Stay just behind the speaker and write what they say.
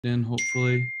in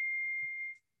hopefully.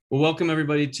 Well, welcome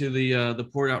everybody to the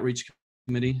Port Outreach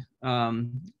Committee.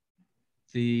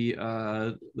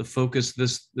 The focus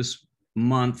this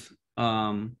month,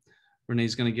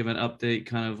 Renee's going to give an update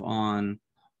kind of on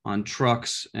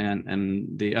trucks and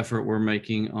the effort we're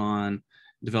making on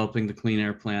developing the clean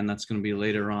air plan. That's going to be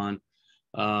later on.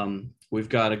 We've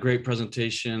got a great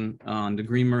presentation on the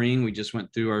Green Marine. We just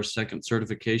went through our second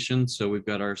certification. So we've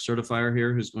got our certifier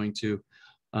here who's going to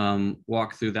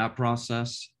walk through that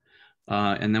process.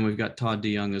 And then we've got Todd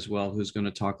DeYoung as well, who's going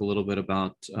to talk a little bit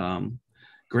about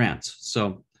grants.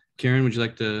 So Karen, would you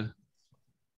like to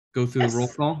go through the roll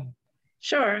call?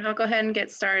 Sure, I'll go ahead and get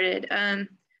started.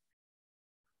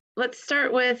 Let's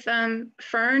start with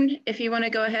Fern. If you want to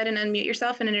go ahead and unmute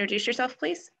yourself and introduce yourself,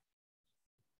 please.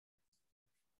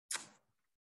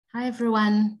 Hi,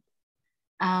 everyone.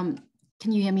 Can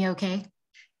you hear me okay?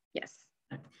 Yes.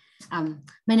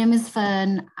 My name is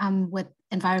Fern. I'm with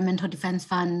Environmental Defense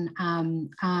Fund. I'm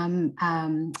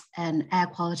an air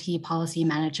quality policy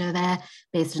manager there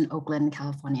based in Oakland,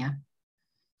 California.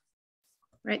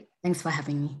 Right. Thanks for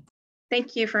having me.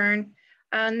 Thank you, Fern.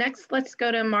 Next, let's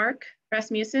go to Mark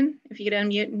Rasmussen. If you could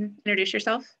unmute and introduce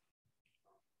yourself.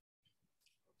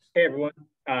 Hey, everyone.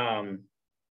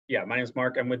 Yeah, my name is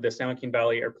Mark. I'm with the San Joaquin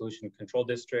Valley Air Pollution Control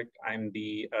District. I'm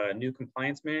the new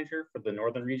compliance manager for the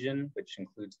northern region, which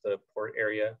includes the port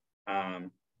area.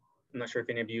 I'm not sure if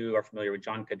any of you are familiar with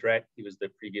John Cadret. He was the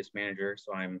previous manager,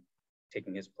 so I'm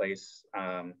taking his place.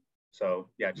 So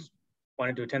yeah, just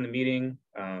wanted to attend the meeting,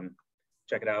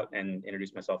 check it out, and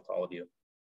introduce myself to all of you.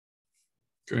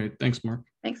 Great, thanks, Mark.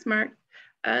 Thanks, Mark.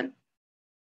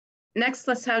 Next,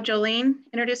 let's have Jolene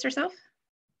introduce herself.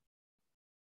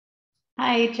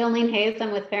 Hi, Jolene Hayes.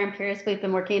 I'm with Fair and Pierce. We've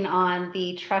been working on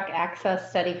the truck access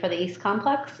study for the East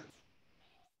Complex.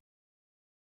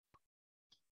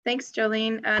 Thanks,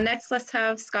 Jolene. Next, let's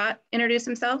have Scott introduce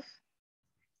himself.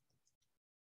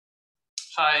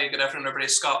 Hi, good afternoon, everybody.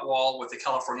 Scott Wall with the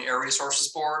California Air Resources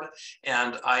Board,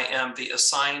 and I am the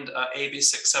assigned AB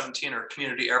 617 or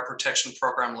Community Air Protection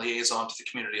Program Liaison to the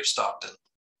community of Stockton.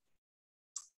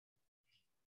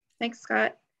 Thanks,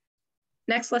 Scott.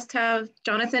 Next, let's have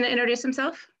Jonathan introduce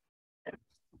himself.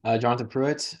 Jonathan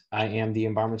Pruitt. I am the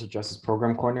Environmental Justice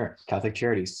Program Coordinator at Catholic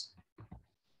Charities.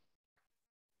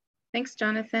 Thanks,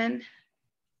 Jonathan.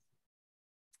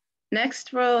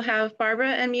 Next, we'll have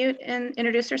Barbara unmute and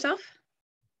introduce herself.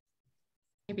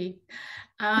 Maybe.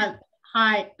 Hi,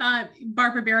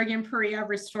 Barbara Berrigan, Perea,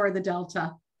 Restore the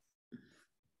Delta.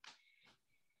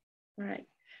 All right.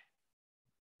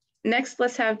 Next,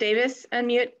 let's have Davis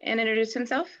unmute and introduce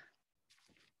himself.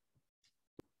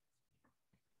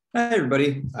 Hi,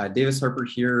 everybody. Davis Harper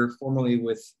here, formerly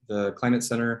with the Climate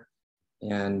Center,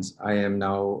 and I am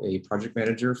now a project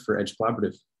manager for Edge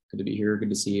Collaborative. Good to be here.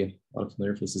 Good to see a lot of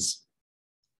familiar faces.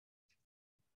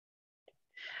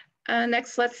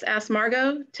 Next, let's ask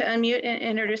Margot to unmute and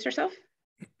introduce herself.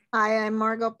 Hi, I'm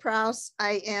Margot Prouse.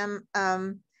 I am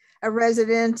a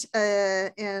resident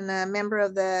and a member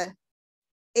of the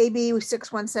AB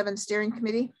 617 Steering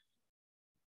Committee.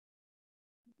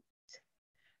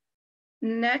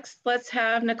 Next, let's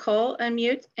have Nicole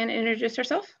unmute and introduce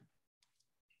herself.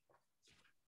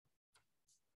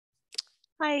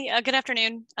 Hi, good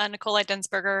afternoon. Nicole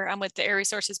Densberger. I'm with the Air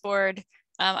Resources Board.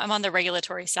 I'm on the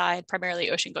regulatory side,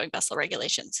 primarily ocean-going vessel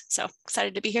regulations. So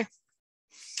excited to be here.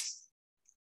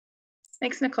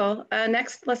 Thanks, Nicole.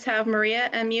 Next, let's have Maria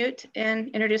unmute and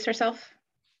introduce herself.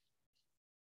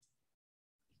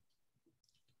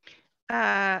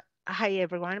 Hi,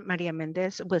 everyone. Maria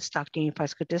Mendez with Stockton Unified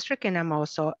School District, and I'm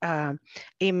also a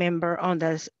member on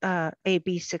this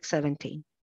AB 617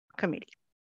 committee.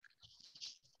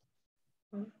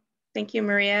 Thank you,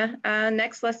 Maria.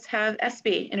 Next, let's have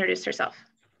SB introduce herself.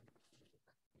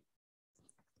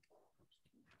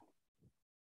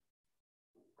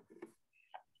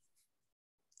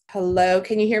 Hello,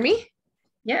 can you hear me?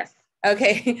 Yes.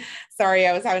 Okay, sorry,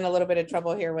 I was having a little bit of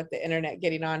trouble here with the internet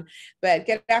getting on. But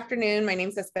good afternoon, my name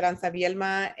is Esperanza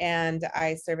Vielma, and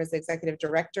I serve as the Executive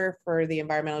Director for the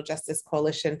Environmental Justice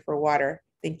Coalition for Water.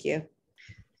 Thank you.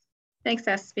 Thanks,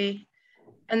 SB.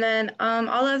 And then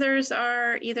all others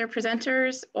are either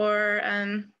presenters or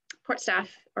port staff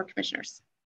or commissioners.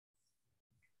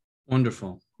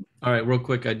 Wonderful. All right, real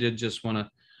quick, I did just want to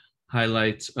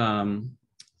highlight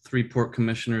 3 port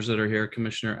commissioners that are here: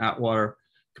 Commissioner Atwater,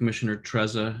 Commissioner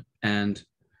Trezza, and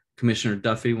Commissioner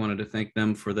Duffy. Wanted to thank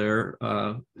them for their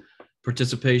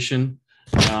participation.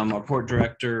 Our port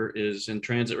director is in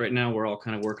transit right now. We're all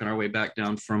kind of working our way back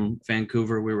down from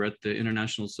Vancouver. We were at the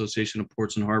International Association of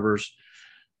Ports and Harbors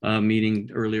meeting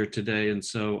earlier today. And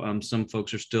so some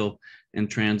folks are still in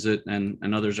transit and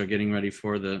others are getting ready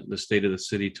for the state of the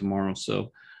city tomorrow.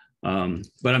 So,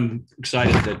 but I'm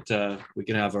excited that we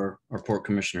can have our port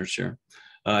commissioners here.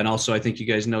 And also, I think you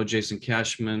guys know Jason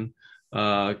Cashman,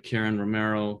 Karen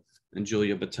Romero, and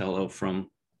Julia Botello from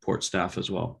port staff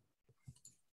as well.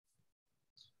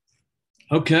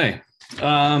 Okay.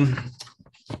 I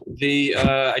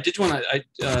did want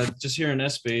to, just here in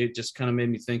SB, it just kind of made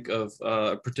me think of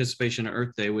participation at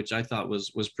Earth Day, which I thought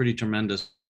was pretty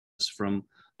tremendous from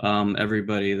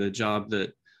everybody, the job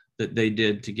that they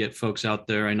did to get folks out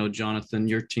there. I know, Jonathan,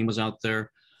 your team was out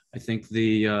there. I think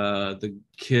the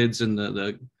kids and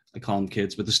I call them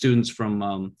kids, but the students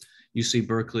from UC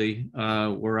Berkeley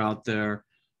were out there.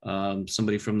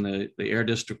 Somebody from the Air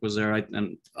District was there,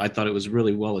 and I thought it was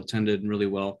really well attended and really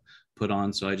well put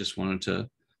on. So I just wanted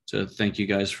to thank you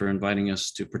guys for inviting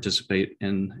us to participate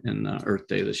in Earth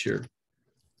Day this year.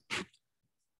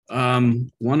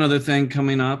 One other thing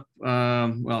coming up,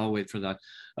 well, I'll wait for that.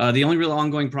 The only real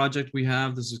ongoing project we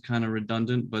have, this is kind of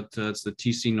redundant, but it's the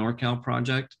TC NorCal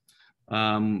project.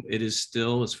 It is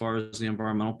still, as far as the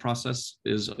environmental process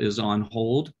is on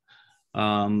hold.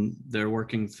 They're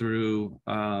working through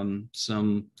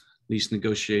some lease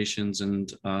negotiations,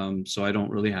 and so I don't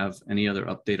really have any other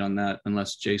update on that,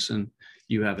 unless Jason,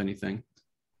 you have anything.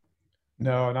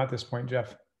 No, not at this point,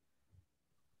 Jeff.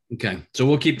 Okay, so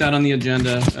we'll keep that on the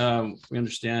agenda. We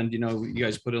understand, you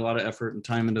guys put a lot of effort and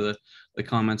time into the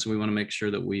comments, and we want to make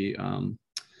sure that we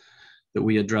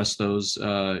address those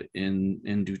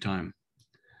in due time.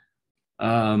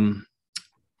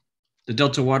 The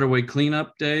Delta Waterway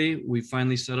Cleanup Day, we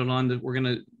finally settled on that.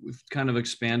 We've kind of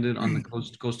expanded on the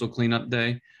Coastal Cleanup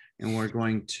Day, and we're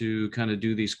going to kind of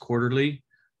do these quarterly.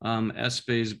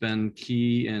 SBAY has been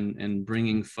key in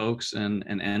bringing folks and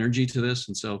energy to this.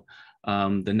 And so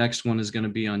the next one is going to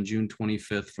be on June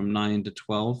 25th from 9 to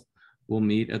 12. We'll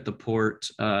meet at the port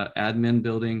admin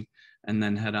building and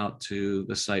then head out to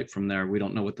the site from there. We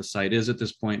don't know what the site is at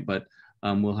this point, but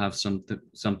we'll have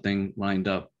something lined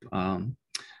up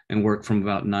and work from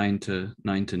about 9 to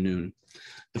noon.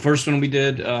 The first one we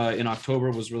did in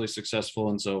October was really successful,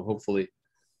 and so hopefully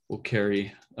we'll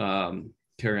carry on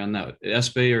that.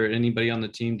 SBAY or anybody on the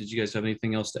team, did you guys have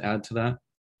anything else to add to that?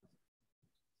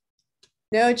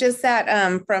 No, just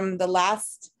that from the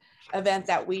last event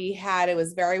that we had, it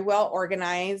was very well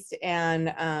organized,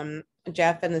 and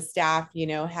Jeff and the staff,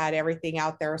 had everything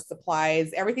out there,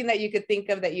 supplies, everything that you could think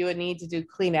of that you would need to do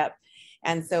cleanup.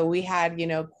 And so we had,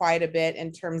 quite a bit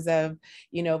in terms of,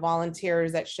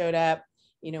 volunteers that showed up.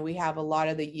 We have a lot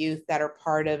of the youth that are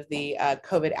part of the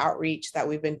COVID outreach that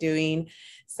we've been doing.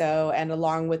 So, and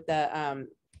along with the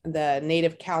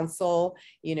Native Council,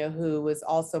 who was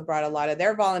also brought a lot of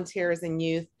their volunteers and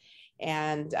youth.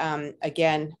 And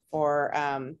again, for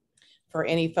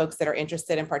any folks that are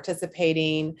interested in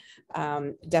participating,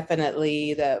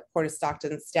 definitely the Port of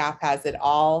Stockton staff has it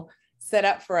all set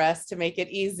up for us to make it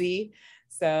easy.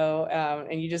 So,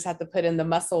 and you just have to put in the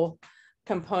muscle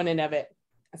component of it.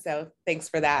 So thanks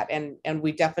for that. And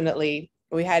we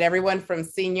had everyone from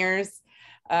seniors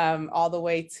all the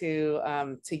way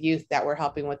to youth that were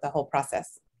helping with the whole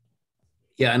process.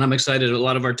 Yeah, and I'm excited. A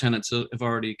lot of our tenants have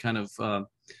already kind of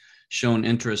shown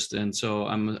interest. And so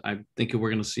I think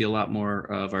we're going to see a lot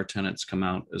more of our tenants come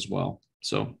out as well.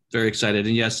 So very excited.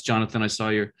 And yes, Jonathan, I saw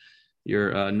your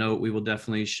note. We will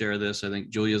definitely share this. I think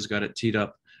Julia's got it teed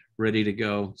up, ready to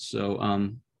go. So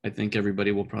I think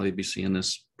everybody will probably be seeing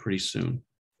this pretty soon.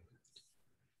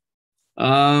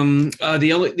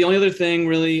 The only other thing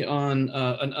really on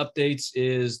updates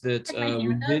is that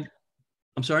we did.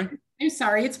 I'm sorry. I'm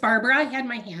sorry. It's Barbara. I had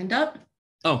my hand up.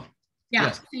 Oh. Yeah,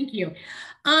 yes. Thank you.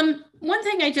 One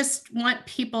thing I just want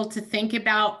people to think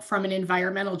about from an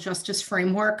environmental justice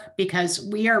framework, because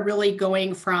we are really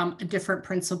going from a different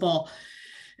principle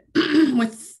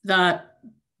with the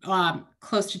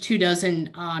close to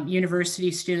 24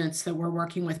 university students that we're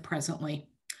working with presently.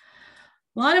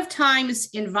 A lot of times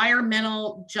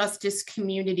environmental justice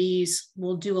communities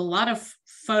will do a lot of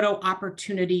photo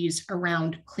opportunities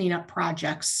around cleanup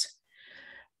projects.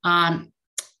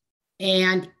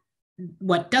 And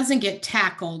what doesn't get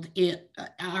tackled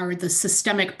are the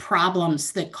systemic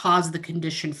problems that cause the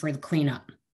condition for the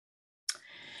cleanup.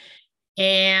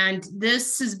 And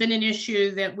this has been an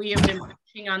issue that we have been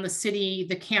pushing on the city,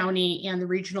 the county, and the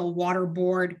regional water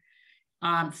board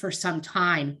for some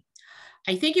time.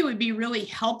 I think it would be really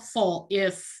helpful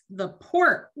if the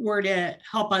port were to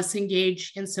help us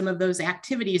engage in some of those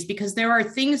activities, because there are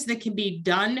things that can be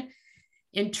done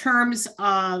in terms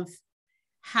of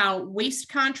how waste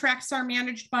contracts are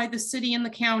managed by the city and the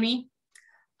county,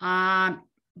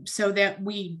 so that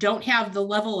we don't have the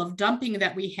level of dumping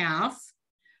that we have.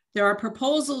 There are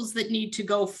proposals that need to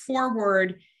go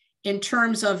forward in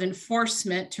terms of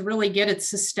enforcement to really get at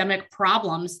systemic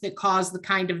problems that cause the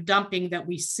kind of dumping that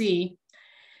we see.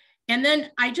 And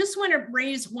then I just want to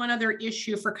raise one other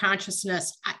issue for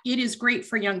consciousness. It is great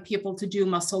for young people to do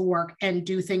muscle work and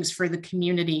do things for the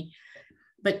community.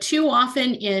 But too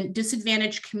often in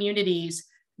disadvantaged communities,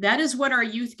 that is what our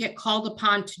youth get called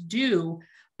upon to do,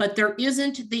 but there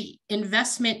isn't the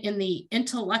investment in the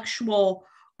intellectual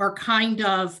or kind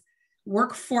of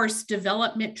workforce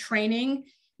development training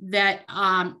that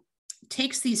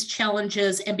takes these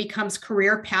challenges and becomes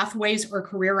career pathways or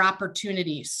career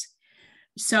opportunities.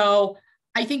 So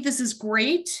I think this is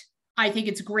great. I think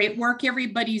it's great work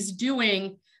everybody's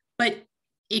doing, but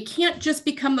it can't just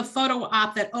become the photo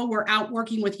op that, oh, we're out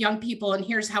working with young people and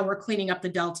here's how we're cleaning up the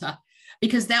Delta,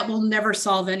 because that will never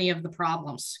solve any of the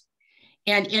problems.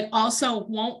 And it also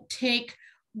won't take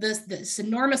this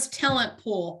enormous talent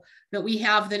pool that we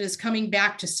have that is coming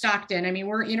back to Stockton. I mean,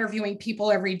 we're interviewing people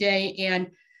every day,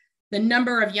 and the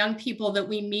number of young people that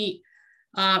we meet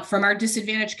from our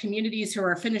disadvantaged communities who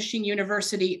are finishing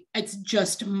university, it's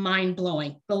just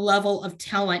mind-blowing, the level of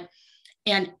talent.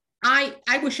 And I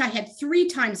wish I had 3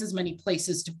 times as many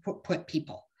places to put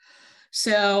people.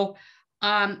 So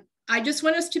I just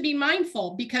want us to be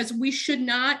mindful, because we should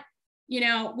not,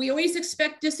 we always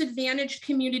expect disadvantaged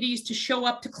communities to show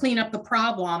up to clean up the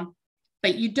problem,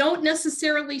 but you don't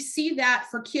necessarily see that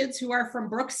for kids who are from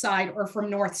Brookside or from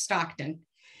North Stockton.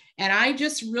 And I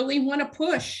just really want to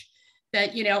push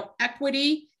that,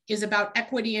 equity is about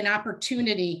equity and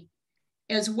opportunity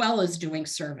as well as doing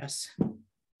service.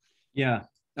 Yeah,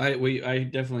 I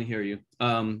definitely hear you.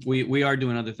 We are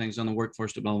doing other things on the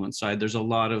workforce development side. There's a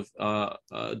lot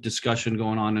of discussion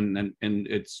going on, and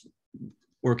it's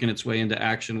working its way into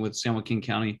action with San Joaquin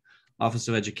County Office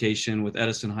of Education, with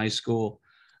Edison High School,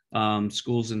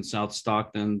 schools in South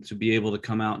Stockton, to be able to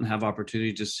come out and have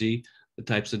opportunity to see the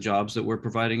types of jobs that we're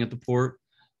providing at the port.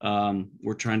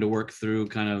 We're trying to work through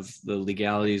kind of the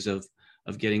legalities of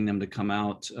getting them to come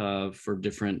out for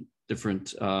different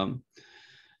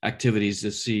activities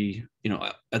to see,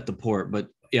 at the port. But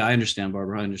yeah, I understand,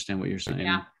 Barbara. I understand what you're saying.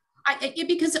 Yeah,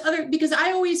 because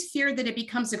I always fear that it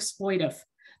becomes exploitive.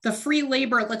 The free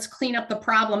labor, let's clean up the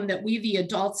problem that we, the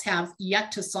adults, have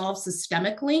yet to solve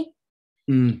systemically.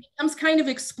 It becomes kind of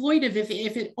exploitive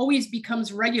if it always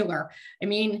becomes regular. I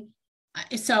mean,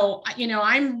 so,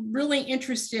 I'm really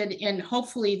interested in,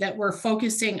 hopefully, that we're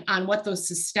focusing on what those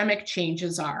systemic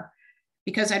changes are,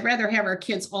 because I'd rather have our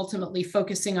kids ultimately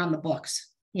focusing on the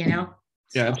books, Yeah,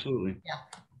 absolutely. Yeah.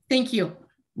 Thank you.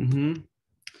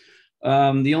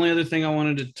 Mm-hmm. The only other thing I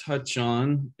wanted to touch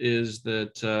on is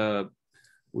that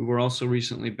we were also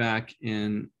recently back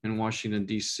in Washington,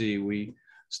 D.C. We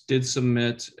did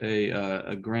submit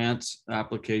a grant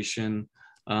application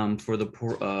for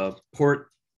the Port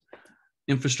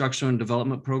Infrastructure and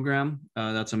Development Program.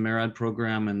 That's a MERAD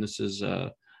program, and this is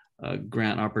a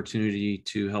grant opportunity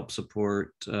to help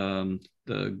support the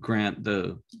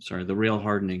rail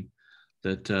hardening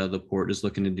that the port is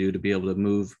looking to do, to be able to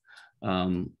move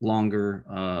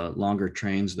longer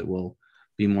trains that will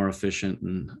be more efficient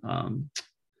and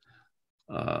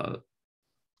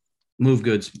move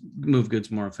goods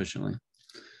more efficiently.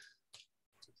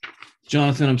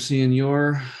 Jonathan, I'm seeing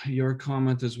your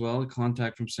comment as well, a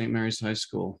contact from St. Mary's High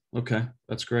School. Okay,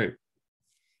 that's great.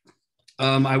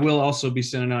 I will also be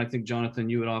sending out, I think, Jonathan,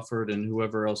 you had offered, and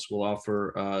whoever else will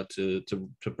offer to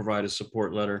provide a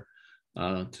support letter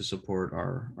to support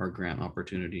our grant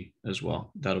opportunity as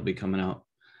well. That'll be coming out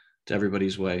to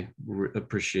everybody's way.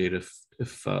 Appreciate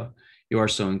if you are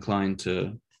so inclined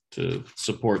to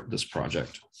support this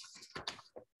project.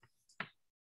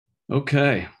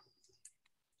 Okay.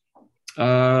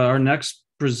 Our next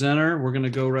presenter, we're going to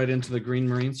go right into the Green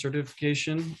Marine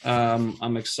certification.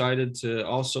 I'm excited to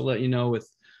also let you know,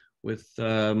 with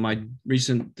my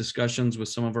recent discussions with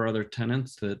some of our other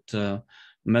tenants, that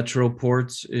Metro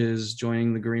Ports is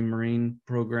joining the Green Marine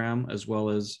program, as well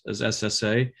as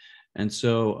SSA. And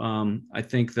so I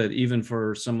think that even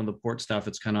for some of the port staff,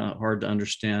 it's kind of hard to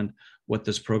understand what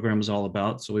this program is all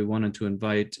about. So we wanted to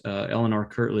invite Eleanor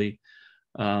Kirtley,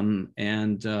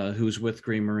 and who's with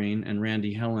Green Marine, and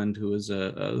Randy Helland, who is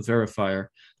a verifier,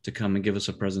 to come and give us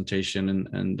a presentation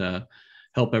and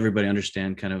help everybody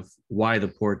understand kind of why the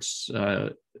port's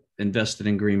invested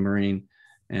in Green Marine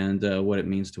and what it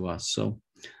means to us. So,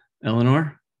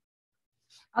 Eleanor.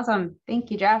 Awesome. Thank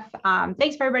you, Jeff.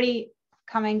 Thanks for everybody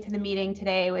coming to the meeting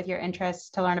today with your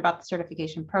interest to learn about the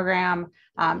certification program.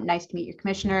 Nice to meet your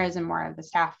commissioners and more of the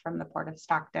staff from the Port of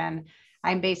Stockton.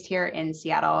 I'm based here in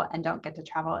Seattle and don't get to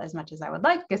travel as much as I would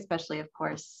like, especially, of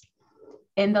course,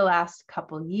 in the last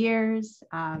couple years.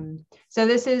 So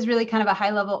this is really kind of a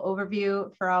high-level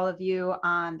overview for all of you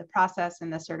on the process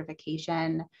and the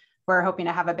certification. We're hoping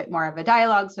to have a bit more of a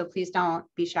dialogue, so please don't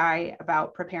be shy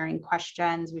about preparing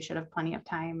questions. We should have plenty of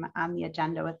time on the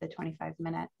agenda with the 25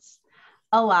 minutes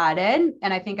allotted.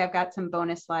 And I think I've got some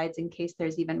bonus slides in case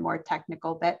there's even more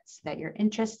technical bits that you're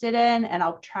interested in. And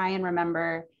I'll try and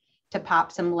remember to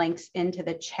pop some links into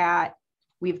the chat.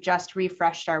 We've just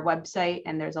refreshed our website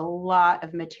and there's a lot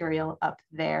of material up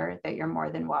there that you're more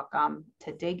than welcome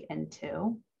to dig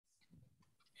into.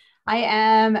 I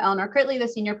am Eleanor Critley, the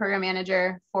Senior Program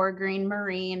Manager for Green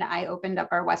Marine. I opened up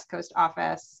our West Coast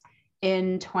office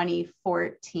in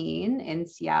 2014 in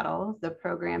Seattle. The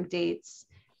program dates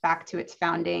back to its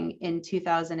founding in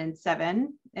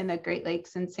 2007 in the Great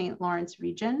Lakes and St. Lawrence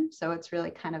region. So it's really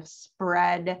kind of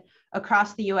spread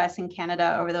across the US and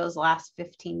Canada over those last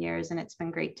 15 years. And it's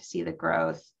been great to see the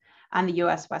growth on the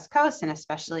US West Coast and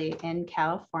especially in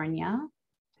California.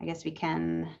 I guess we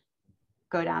can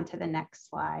go down to the next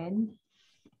slide.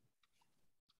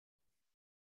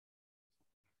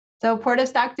 So Port of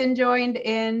Stockton joined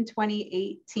in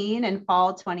 2018, in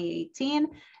fall 2018.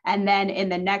 And then in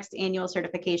the next annual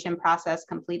certification process,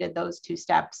 completed those two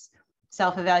steps,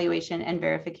 self-evaluation and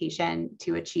verification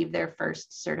to achieve their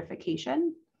first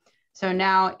certification. So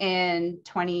now in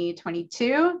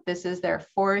 2022, this is their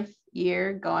 4th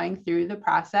year going through the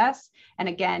process. And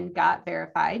again, got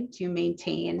verified to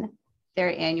maintain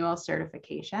their annual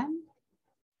certification.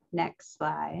 Next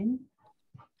slide.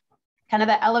 Kind of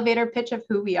the elevator pitch of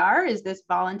who we are is this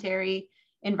voluntary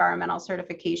environmental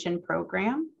certification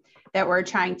program that we're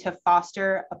trying to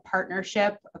foster a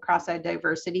partnership across a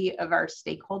diversity of our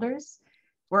stakeholders.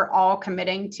 We're all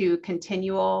committing to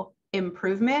continual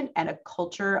improvement and a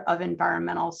culture of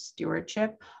environmental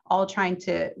stewardship, all trying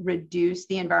to reduce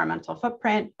the environmental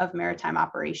footprint of maritime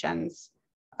operations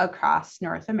across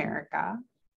North America.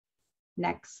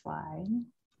 Next slide.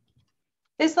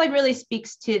 This slide really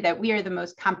speaks to that we are the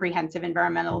most comprehensive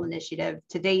environmental initiative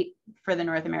to date for the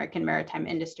North American maritime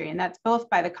industry. And that's both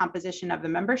by the composition of the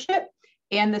membership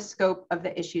and the scope of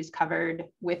the issues covered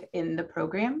within the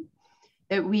program.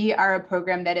 That we are a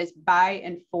program that is by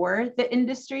and for the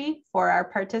industry, for our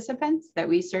participants, that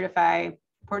we certify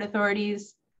port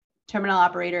authorities, terminal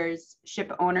operators,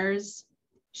 ship owners,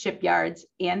 shipyards,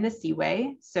 and the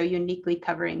seaway. So uniquely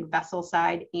covering vessel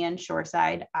side and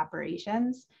shoreside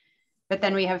operations. But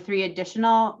then we have 3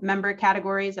 additional member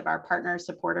categories of our partners,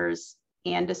 supporters,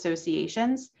 and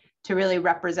associations to really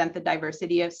represent the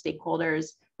diversity of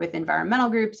stakeholders with environmental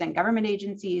groups and government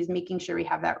agencies, making sure we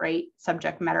have that right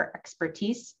subject matter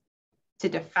expertise to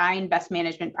define best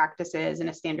management practices and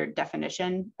a standard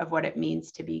definition of what it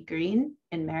means to be green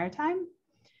in maritime.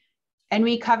 And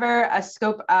we cover a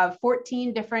scope of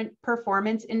 14 different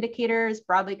performance indicators,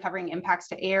 broadly covering impacts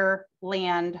to air,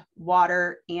 land,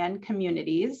 water, and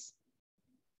communities.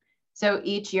 So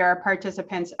each year, our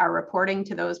participants are reporting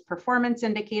to those performance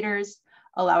indicators,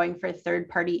 allowing for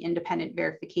third-party independent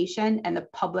verification and the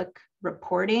public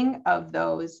reporting of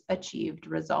those achieved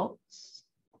results.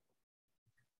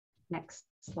 Next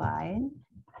slide.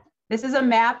 This is a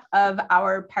map of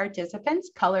our participants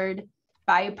colored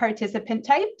by participant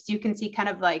types. You can see kind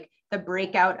of like the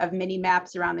breakout of mini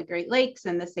maps around the Great Lakes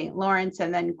and the St. Lawrence,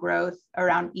 and then growth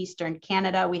around Eastern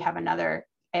Canada. I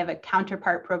have a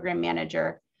counterpart program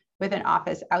manager with an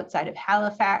office outside of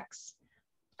Halifax,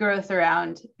 growth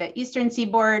around the Eastern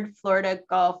Seaboard, Florida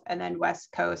Gulf, and then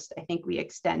West Coast. I think we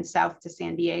extend south to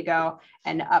San Diego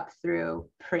and up through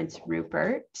Prince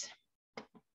Rupert.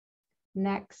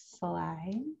 Next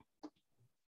slide.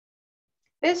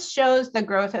 This shows the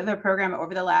growth of the program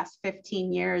over the last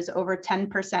 15 years, over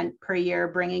 10% per year,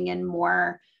 bringing in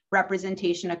more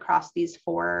representation across these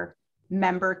 4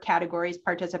 member categories: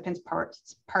 participants,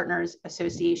 partners,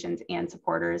 associations, and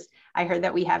supporters. I heard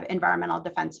that we have Environmental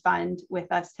Defense Fund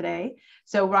with us today.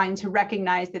 So wanting to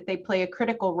recognize that they play a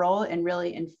critical role in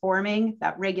really informing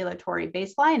that regulatory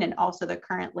baseline and also the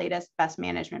current latest best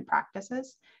management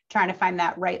practices, trying to find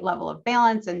that right level of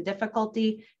balance and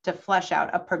difficulty to flesh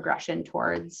out a progression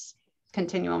towards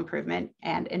continual improvement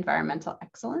and environmental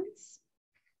excellence.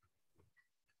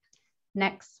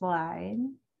 Next slide.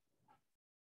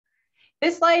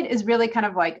 This slide is really kind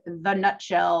of like the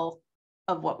nutshell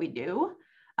of what we do.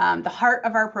 The heart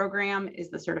of our program is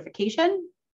the certification.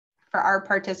 For our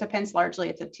participants, largely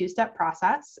it's a 2-step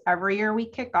process. Every year we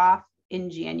kick off in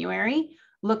January,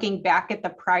 looking back at the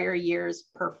prior year's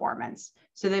performance.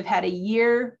 So they've had a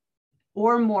year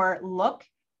or more look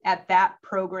at that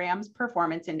program's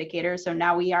performance indicators. So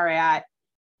now we are at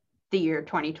the year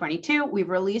 2022. We've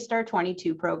released our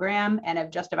 22 program and have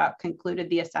just about concluded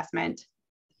the assessment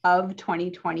of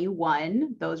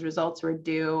 2021. Those results were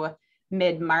due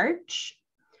mid-March.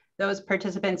 Those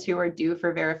participants who are due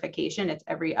for verification, it's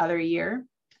every other year.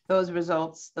 Those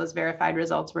results, those verified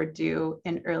results were due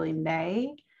in early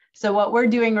May. So what we're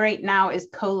doing right now is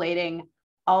collating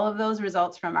all of those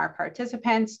results from our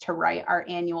participants to write our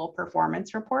annual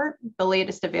performance report. The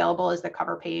latest available is the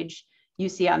cover page you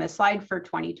see on this slide for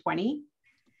 2020.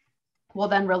 We'll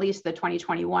then release the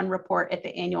 2021 report at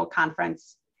the annual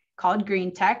conference called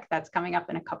Green Tech. That's coming up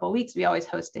in a couple of weeks. We always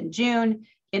host in June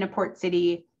in a port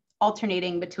city,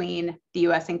 alternating between the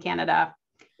US and Canada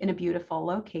in a beautiful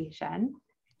location.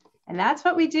 And that's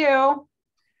what we do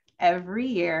every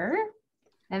year.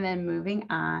 And then moving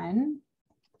on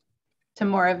to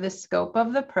more of the scope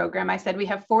of the program. I said we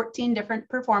have 14 different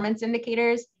performance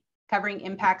indicators covering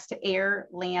impacts to air,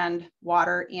 land,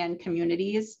 water, and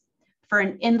communities. For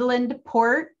an inland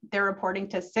port, they're reporting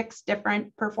to 6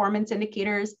 different performance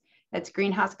indicators. That's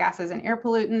greenhouse gases and air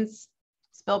pollutants,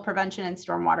 spill prevention and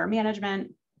stormwater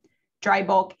management, dry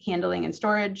bulk handling and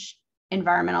storage,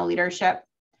 environmental leadership,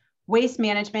 waste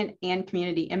management, and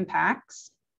community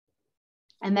impacts.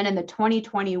 And then in the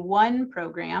 2021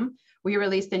 program, we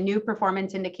released a new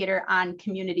performance indicator on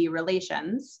community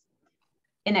relations.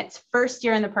 In its first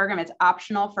year in the program, it's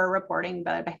optional for reporting,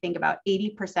 but I think about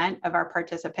 80% of our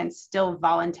participants still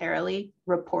voluntarily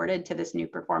reported to this new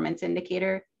performance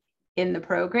indicator in the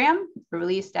program,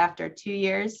 released after 2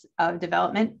 years of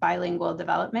development, bilingual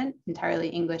development, entirely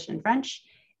English and French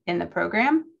in the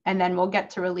program. And then we'll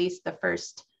get to release the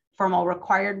first formal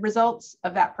required results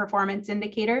of that performance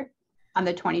indicator on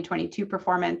the 2022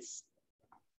 performance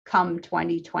come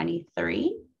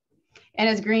 2023. And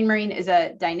as Green Marine is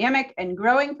a dynamic and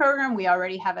growing program, we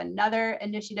already have another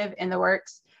initiative in the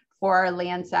works for our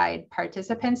landside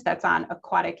participants that's on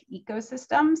aquatic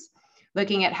ecosystems,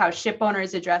 looking at how ship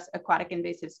owners address aquatic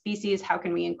invasive species. How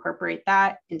can we incorporate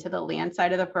that into the land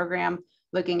side of the program,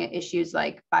 looking at issues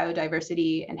like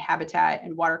biodiversity and habitat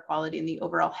and water quality and the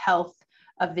overall health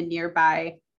of the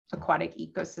nearby aquatic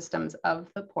ecosystems of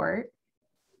the port.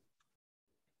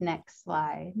 Next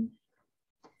slide.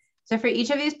 So for each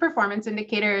of these performance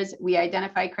indicators, we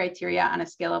identify criteria on a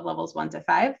scale of levels 1 to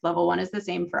 5. Level 1 is the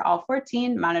same for all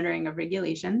 14, monitoring of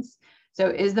regulations. So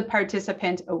is the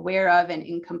participant aware of and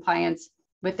in compliance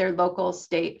with their local,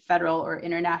 state, federal, or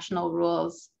international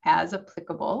rules as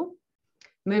applicable?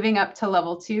 Moving up to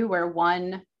level 2, where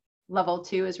level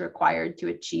 2 is required to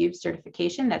achieve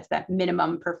certification. That's that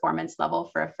minimum performance level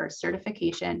for a first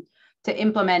certification to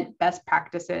implement best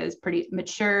practices, pretty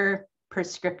mature,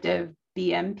 prescriptive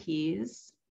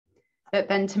BMPs. But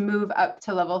then to move up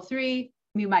to level 3,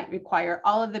 we might require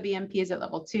all of the BMPs at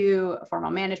level 2, a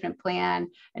formal management plan,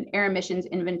 an air emissions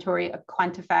inventory, a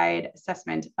quantified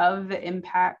assessment of the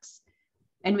impacts.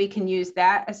 And we can use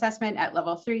that assessment at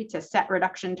level 3 to set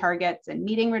reduction targets and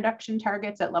meeting reduction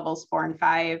targets at levels 4 and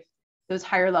 5. Those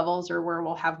higher levels are where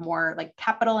we'll have more like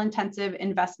capital intensive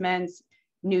investments,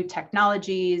 new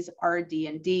technologies,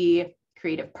 R&D,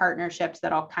 creative partnerships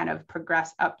that all kind of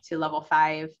progress up to level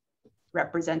 5,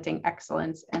 representing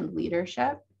excellence and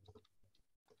leadership.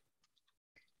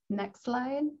 Next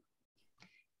slide.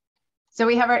 So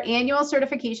we have our annual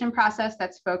certification process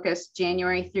that's focused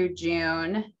January through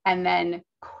June, and then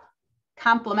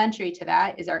complementary to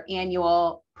that is our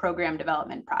annual program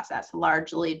development process,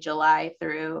 largely July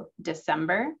through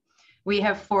December. We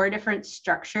have 4 different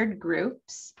structured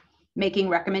groups making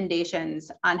recommendations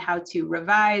on how to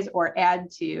revise or add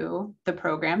to the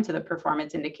program, to the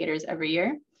performance indicators every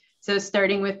year. So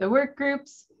starting with the work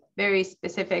groups, very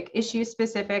specific, issue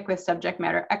specific, with subject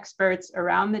matter experts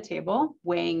around the table,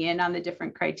 weighing in on the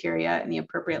different criteria and the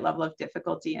appropriate level of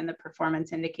difficulty in the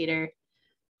performance indicator.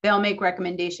 They'll make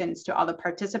recommendations to all the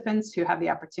participants who have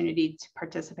the opportunity to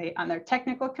participate on their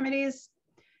technical committees,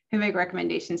 who make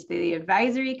recommendations to the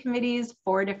advisory committees,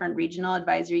 4 different regional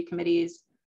advisory committees,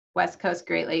 West Coast,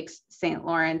 Great Lakes, St.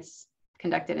 Lawrence,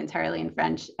 conducted entirely in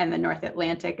French, and the North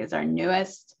Atlantic is our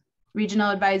newest regional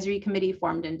advisory committee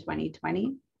formed in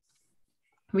 2020.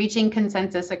 Reaching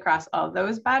consensus across all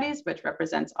those bodies, which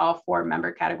represents all 4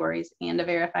 member categories and a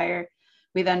verifier.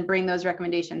 We then bring those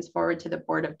recommendations forward to the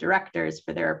board of directors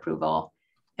for their approval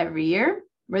every year,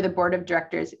 where the board of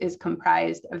directors is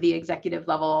comprised of the executive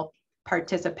level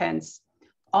participants,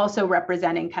 also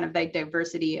representing kind of the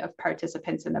diversity of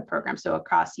participants in the program. So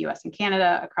across US and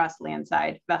Canada, across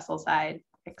landside, vessel side,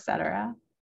 et cetera.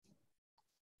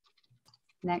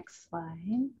 Next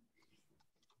slide.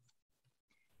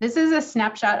 This is a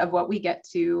snapshot of what we get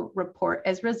to report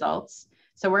as results.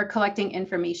 So we're collecting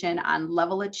information on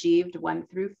level achieved 1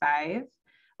 through 5.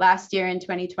 Last year in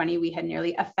 2020, we had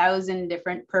nearly 1,000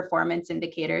 different performance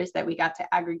indicators that we got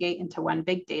to aggregate into one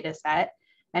big data set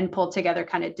and pull together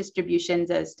kind of distributions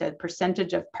as to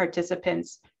percentage of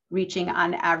participants reaching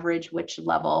on average which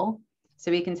level.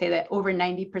 So we can say that over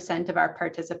 90% of our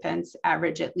participants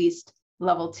average at least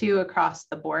level 2 across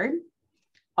the board,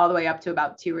 all the way up to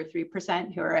about 2 or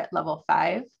 3% who are at level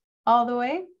 5 all the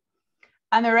way.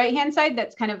 On the right-hand side,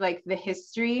 that's kind of like the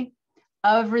history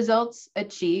of results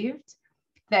achieved,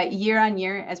 that year on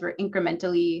year, as we're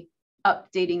incrementally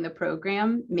updating the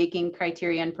program, making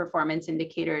criteria and performance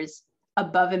indicators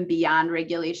above and beyond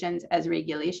regulations as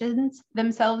regulations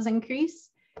themselves increase,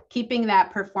 keeping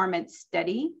that performance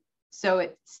steady so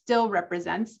it still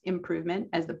represents improvement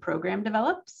as the program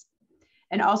develops,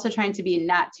 and also trying to be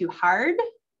not too hard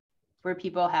where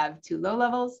people have too low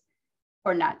levels,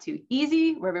 or not too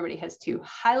easy where everybody has too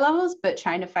high levels, but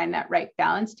trying to find that right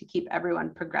balance to keep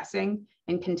everyone progressing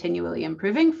and continually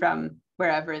improving from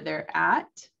wherever they're at.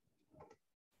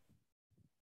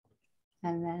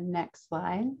 And then next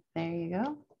slide, there you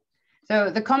go.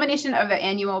 So the culmination of the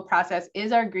annual process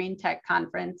is our Green Tech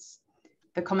Conference.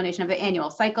 The culmination of the annual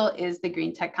cycle is the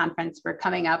Green Tech Conference. We're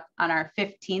coming up on our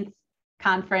 15th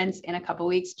conference in a couple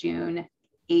weeks, June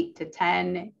 8 to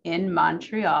 10 in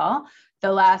Montreal.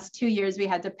 The last 2 years we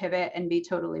had to pivot and be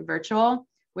totally virtual,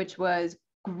 which was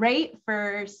great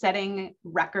for setting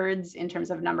records in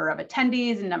terms of number of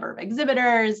attendees and number of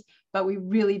exhibitors, but we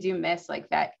really do miss like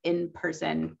that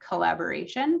in-person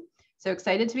collaboration. So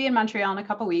excited to be in Montreal in a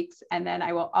couple weeks. And then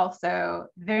I will also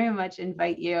very much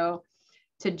invite you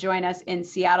to join us in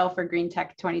Seattle for Green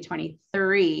Tech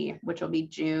 2023, which will be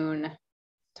June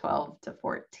 12 to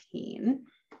 14.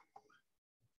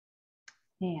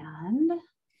 And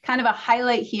kind of a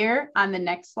highlight here on the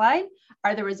next slide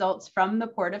are the results from the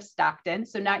Port of Stockton.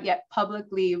 So not yet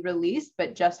publicly released,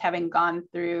 but just having gone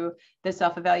through the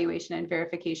self-evaluation and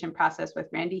verification process with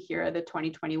Randy, here are the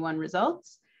 2021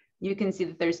 results. You can see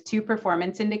that there's 2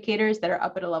 performance indicators that are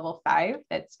up at a level 5,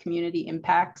 that's community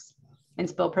impacts and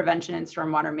spill prevention and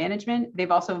stormwater management.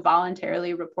 They've also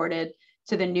voluntarily reported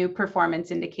to the new performance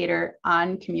indicator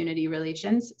on community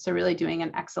relations. So really doing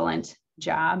an excellent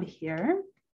job here.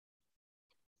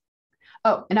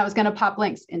 Oh, and I was going to pop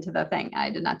links into the thing. I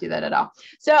did not do that at all.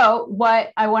 So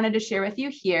what I wanted to share with you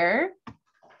here,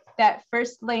 that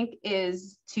first link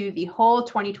is to the whole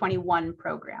 2021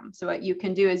 program. So what you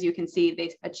can do is you can see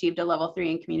they achieved a level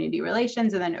 3 in community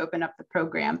relations, and then open up the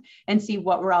program and see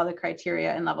what were all the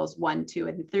criteria in levels 1, 2,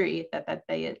 and 3 that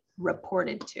they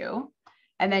reported to.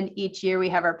 And then each year we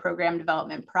have our program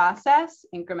development process,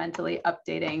 incrementally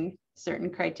updating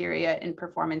certain criteria and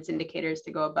performance indicators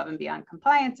to go above and beyond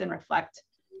compliance and reflect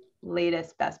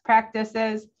latest best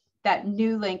practices. That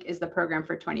new link is the program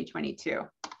for 2022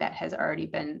 that has already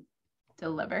been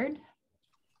delivered.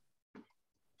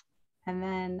 And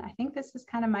then I think this is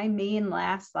kind of my main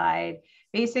last slide.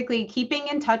 Basically, keeping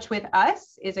in touch with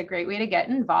us is a great way to get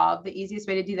involved. The easiest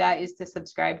way to do that is to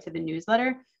subscribe to the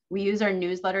newsletter. We use our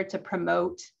newsletter to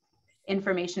promote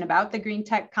information about the Green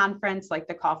Tech Conference, like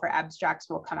the call for abstracts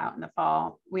will come out in the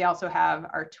fall. We also have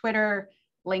our Twitter,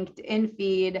 LinkedIn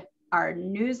feed. Our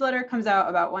newsletter comes out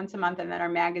about once a month, and then our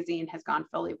magazine has gone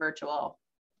fully virtual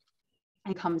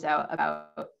and comes out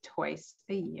about twice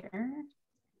a year.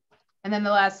 And then the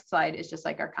last slide is just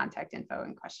like our contact info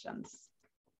and questions.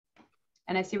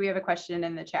 And I see we have a question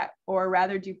in the chat, or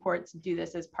rather do ports do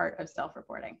this as part of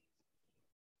self-reporting?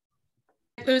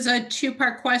 It was a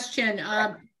 2-part question.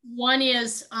 One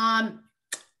is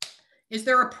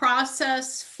there a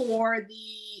process for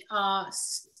the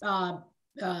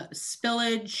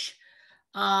spillage,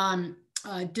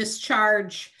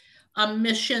 discharge,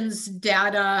 emissions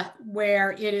data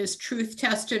where it is truth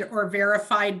tested or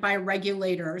verified by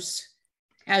regulators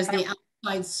as the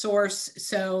outside source,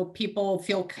 so people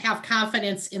have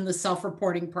confidence in the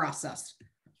self-reporting process?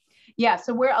 Yeah,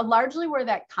 so largely where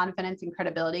that confidence and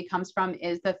credibility comes from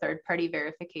is the third-party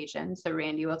verification. So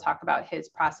Randy will talk about his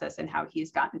process and how he's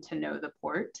gotten to know the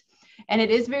port. And it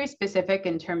is very specific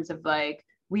in terms of like,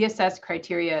 we assess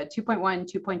criteria 2.1,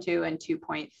 2.2, and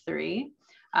 2.3.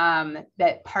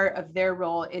 That part of their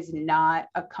role is not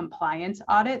a compliance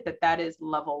audit, that is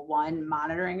level 1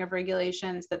 monitoring of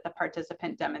regulations, that the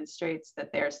participant demonstrates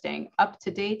that they're staying up to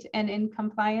date and in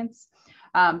compliance.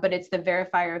 But it's the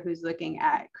verifier who's looking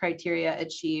at criteria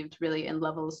achieved really in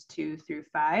levels 2 through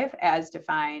 5 as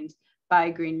defined by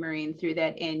Green Marine through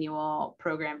that annual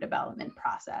program development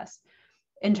process.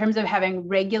 In terms of having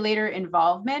regulator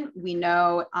involvement, we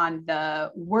know on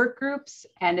the work groups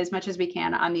and as much as we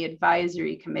can on the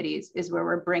advisory committees is where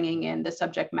we're bringing in the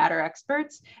subject matter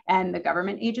experts and the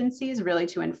government agencies really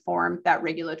to inform that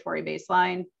regulatory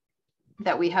baseline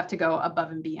that we have to go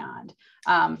above and beyond.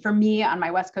 For me, on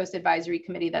my West Coast Advisory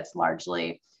Committee, that's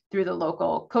largely through the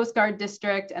local Coast Guard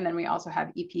district. And then we also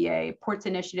have EPA Ports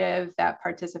Initiative that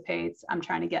participates. I'm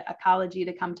trying to get Ecology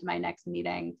to come to my next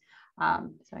meeting.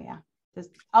 So yeah.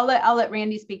 I'll let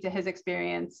Randy speak to his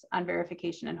experience on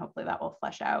verification, and hopefully that will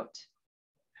flesh out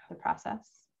the process.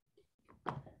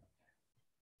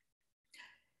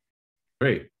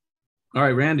 Great. All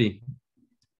right, Randy,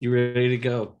 you ready to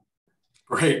go?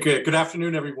 Great, good. Good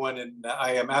afternoon, everyone. And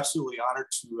I am absolutely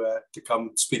honored to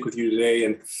come speak with you today.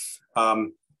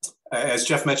 And as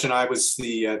Jeff mentioned, I was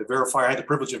the verifier. I had the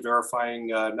privilege of verifying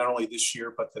not only this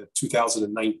year, but the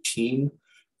 2019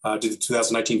 did the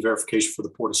 2019 verification for the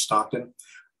Port of Stockton.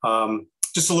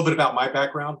 Just a little bit about my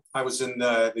background. I was in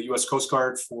the U.S. Coast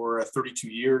Guard for 32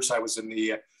 years. I was in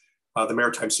the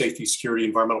Maritime Safety, Security,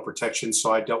 Environmental Protection.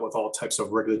 So I dealt with all types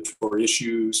of regulatory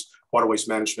issues, waterways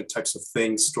management types of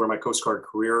things during my Coast Guard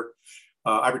career.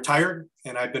 I retired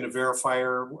and I've been a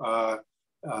verifier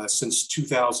since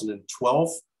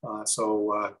 2012.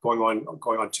 So going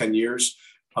on 10 years.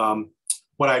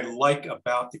 What I like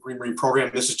about the Green Marine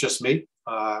program, this is just me.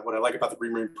 What I like about the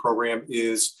Green Marine program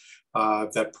is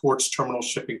that ports, terminal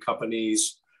shipping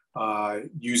companies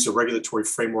use a regulatory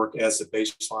framework as the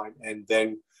baseline, and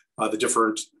then the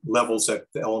different levels that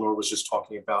Eleanor was just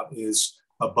talking about is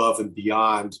above and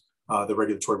beyond the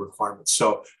regulatory requirements.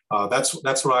 So that's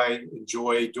what I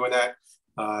enjoy doing that.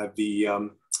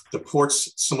 The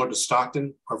ports, similar to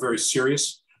Stockton, are very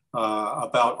serious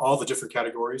about all the different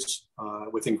categories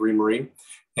within Green Marine.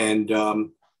 And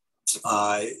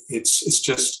it's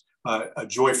just a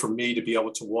joy for me to be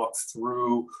able to walk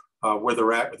through where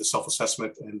they're at with the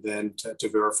self-assessment, and then to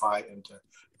verify and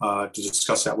to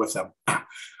discuss that with them.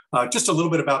 Just a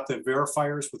little bit about the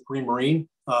verifiers with Green Marine.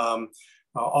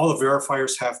 All the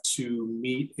verifiers have to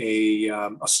meet a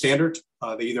standard.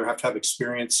 They either have to have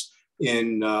experience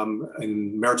in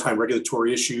maritime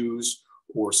regulatory issues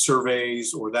or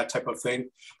surveys or that type of thing.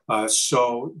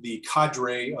 So the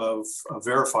cadre of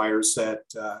verifiers that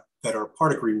are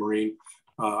part of Green Marine,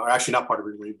 are actually not part of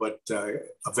Green Marine, but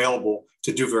available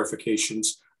to do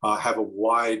verifications, have a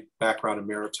wide background in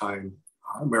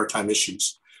maritime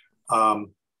issues.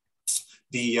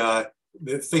 The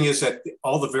thing is that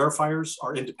all the verifiers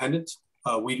are independent.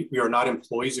 We are not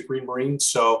employees of Green Marine.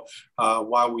 So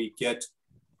while we get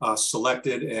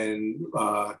selected and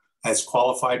as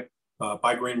qualified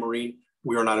by Green Marine,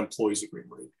 we are not employees of Green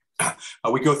Marine.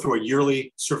 We go through a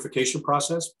yearly certification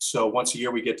process. So once a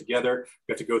year we get together,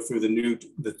 we have to go through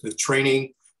the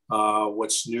training,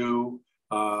 what's new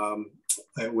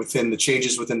within the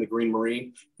changes within the Green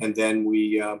Marine, and then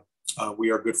we are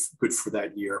good for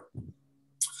that year.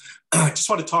 I just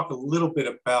want to talk a little bit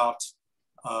about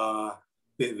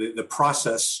the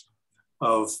process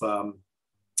of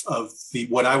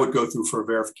what I would go through for a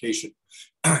verification.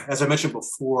 As I mentioned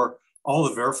before, all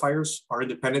the verifiers are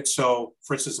independent. So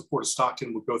for instance, the Port of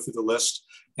Stockton would go through the list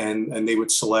and they would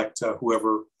select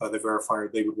whoever the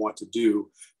verifier they would want to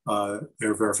do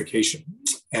their verification.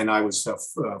 And I was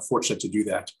fortunate to do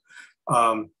that.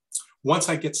 Once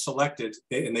I get selected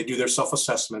and they do their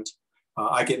self-assessment,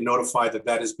 I get notified that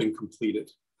that has been completed.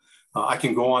 I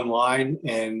can go online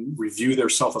and review their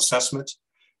self-assessment.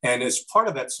 And as part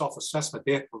of that self-assessment,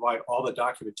 they have to provide all the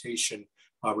documentation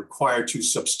required to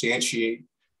substantiate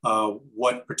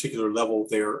what particular level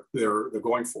they're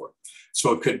going for.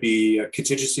 So it could be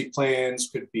contingency plans,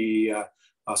 could be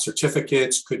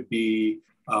certificates, could be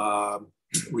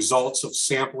results of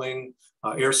sampling,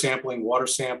 air sampling, water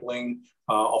sampling,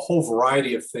 a whole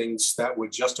variety of things that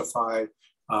would justify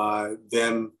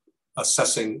them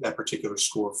assessing that particular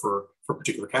score for a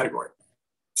particular category.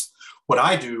 What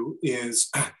I do is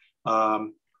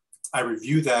I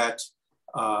review that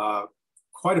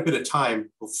quite a bit of time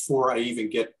before I even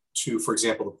get to, for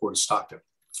example, the Port of Stockton.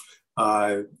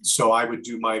 So I would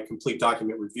do my complete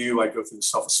document review. I'd go through the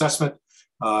self-assessment.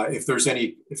 If there's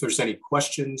any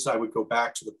questions, I would go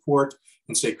back to the port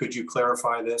and say, could you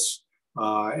clarify this?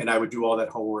 And I would do all that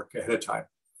homework ahead of time.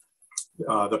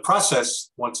 The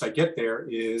process, once I get there,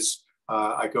 is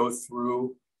I go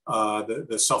through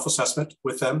the self-assessment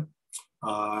with them,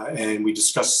 and we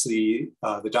discuss the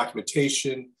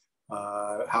documentation,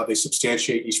 how they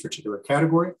substantiate each particular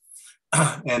category.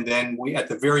 And then at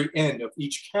the very end of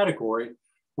each category,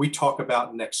 we talk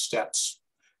about next steps.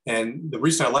 And the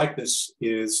reason I like this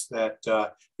is that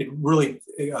it really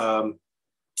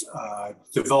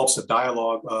develops a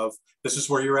dialogue of this is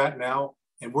where you're at now,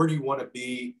 and where do you want to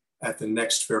be at the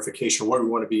next verification? Where do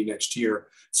we want to be next year?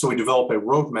 So we develop a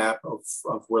roadmap of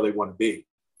where they want to be.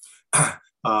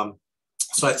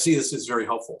 So I see this as very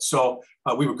helpful. So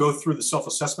we would go through the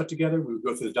self-assessment together, we would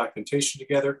go through the documentation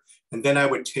together, and then I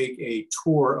would take a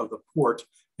tour of the port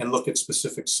and look at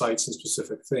specific sites and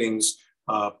specific things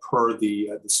per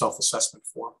the self-assessment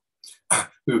form.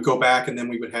 We would go back and then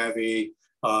we would have a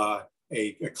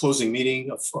closing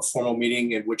meeting, a formal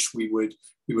meeting in which we would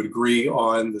agree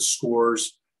on the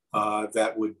scores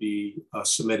that would be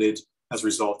submitted as a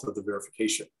result of the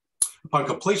verification. Upon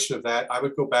completion of that, I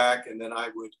would go back and then I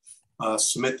would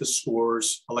submit the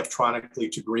scores electronically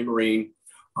to Green Marine.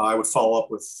 I would follow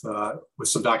up with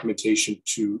some documentation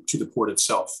to the port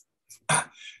itself.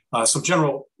 Some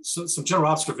general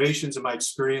observations in my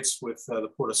experience with the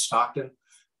Port of Stockton.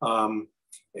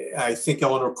 I think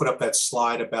Eleanor put up that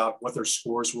slide about what their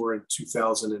scores were in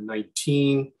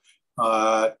 2019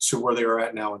 to where they are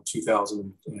at now in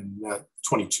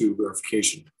 2022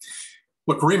 verification.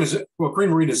 What Green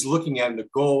Marine is looking at, and the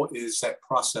goal is that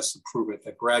process improvement,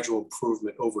 that gradual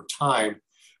improvement over time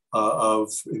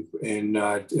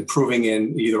improving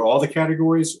in either all the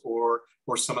categories or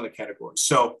some of the categories.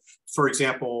 So, for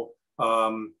example,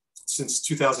 since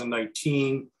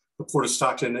 2019, the Port of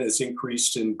Stockton has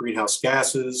increased in greenhouse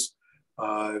gases.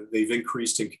 They've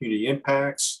increased in community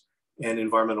impacts and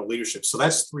environmental leadership. So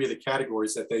that's three of the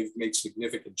categories that they've made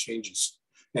significant changes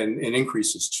and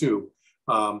increases to.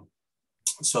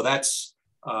 So that's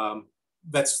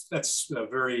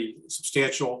very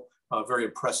substantial, very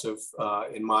impressive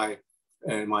in my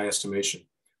estimation.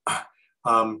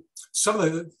 Some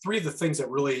of the three of the things that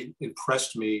really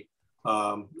impressed me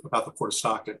about the Port of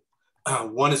Stockton.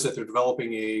 One is that they're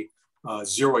developing a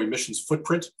zero emissions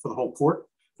footprint for the whole port.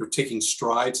 They're taking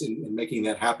strides in making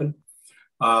that happen.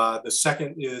 The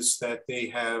second is that they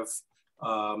have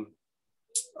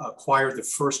acquired the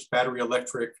first battery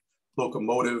electric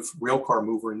locomotive railcar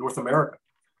mover in North America,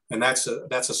 and that's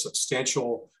a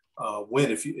substantial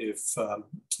win, if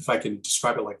I can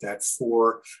describe it like that,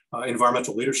 for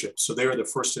environmental leadership. So they are the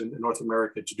first in North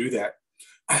America to do that.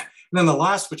 And then the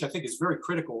last, which I think is very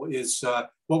critical, is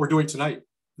what we're doing tonight,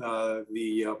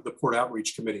 the Port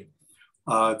Outreach Committee.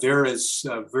 There is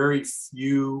very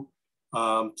few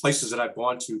places that I've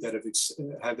gone to that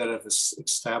have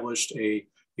established a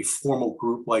formal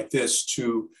group like this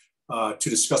to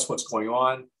discuss what's going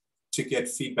on, to get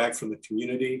feedback from the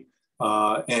community,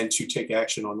 and to take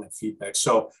action on that feedback.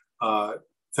 So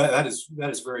that is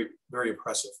very, very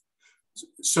impressive.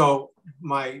 So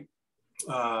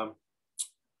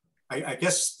I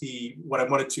guess what I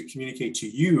wanted to communicate to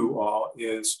you all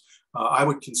is I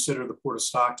would consider the Port of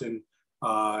Stockton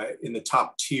in the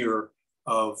top tier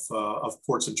of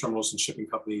ports and terminals and shipping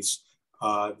companies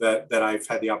that I've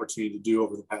had the opportunity to do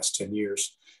over the past 10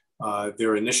 years.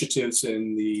 There are initiatives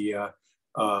in the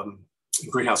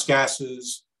greenhouse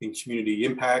gases, in community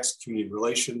impacts, community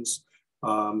relations,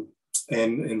 and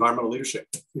environmental leadership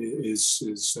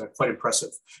is quite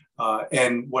impressive.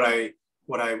 And what I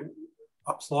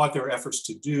applaud their efforts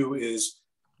to do is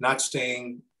not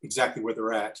staying exactly where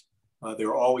they're at.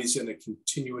 They're always in a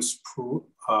continuous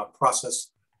process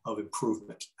of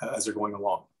improvement as they're going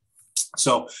along.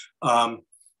 So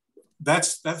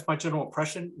that's my general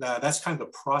impression. That's kind of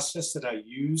the process that I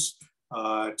use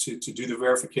to do the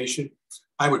verification.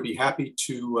 I would be happy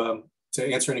to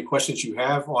answer any questions you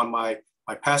have on my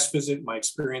past visit, my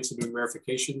experience in doing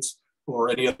verifications, or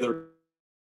any other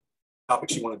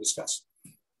topics you want to discuss.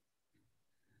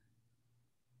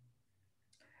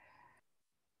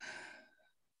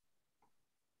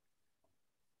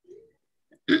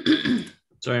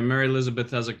 Sorry, Mary Elizabeth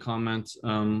has a comment,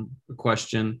 a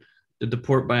question. Did the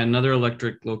port buy another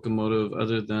electric locomotive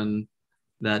other than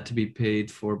that to be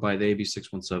paid for by the AB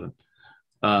 617?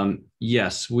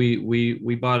 Yes,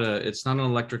 we bought it's not an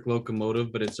electric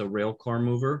locomotive, but it's a rail car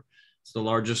mover. It's the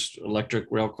largest electric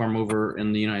rail car mover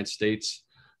in the United States.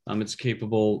 It's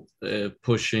capable of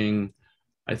pushing,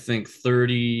 I think,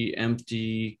 30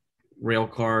 empty rail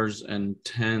cars and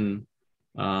 10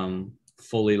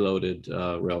 fully loaded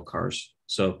rail cars.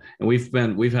 So, and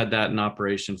we've had that in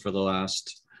operation for the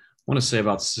last, I want to say,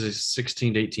 about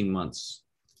 16 to 18 months.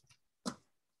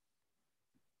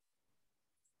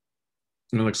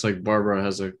 And it looks like Barbara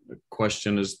has a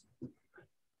question.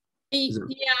 Yeah,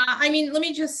 I mean, let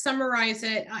me just summarize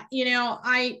it.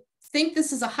 I think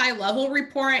this is a high level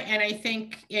report, and I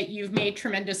think you've made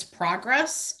tremendous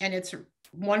progress, and it's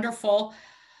wonderful.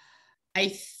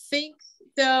 I think,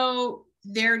 though,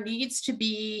 there needs to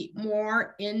be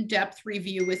more in-depth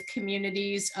review with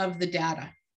communities of the data.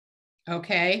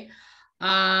 Okay.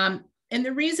 And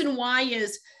the reason why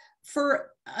is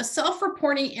for a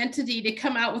self-reporting entity to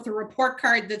come out with a report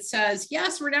card that says,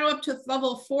 yes, we're now up to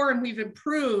level 4 and we've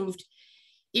improved,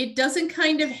 it doesn't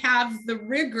kind of have the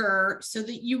rigor so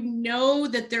that you know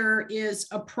that there is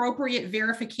appropriate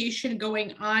verification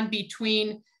going on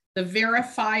between the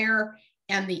verifier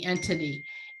and the entity.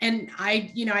 And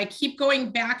I keep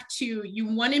going back to, you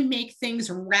want to make things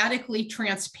radically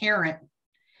transparent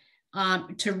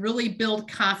to really build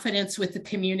confidence with the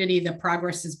community that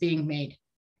progress is being made.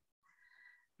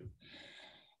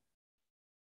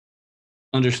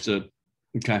 Understood.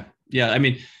 Okay. Yeah. I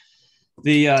mean,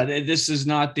 this is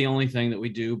not the only thing that we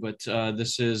do, but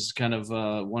this is kind of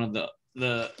one of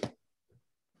the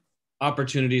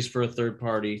opportunities for a third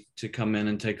party to come in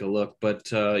and take a look. But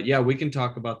yeah, we can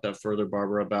talk about that further,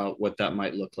 Barbara, about what that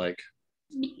might look like.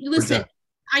 Listen,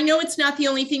 I know it's not the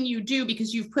only thing you do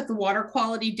because you've put the water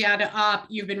quality data up.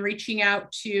 You've been reaching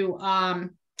out to,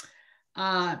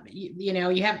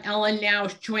 you have Ellen now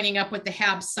joining up with the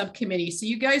HAB subcommittee. So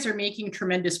you guys are making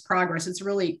tremendous progress. It's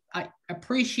really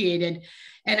appreciated.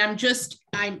 And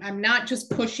I'm not just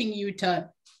pushing you to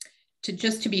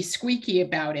be squeaky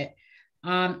about it.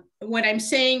 What I'm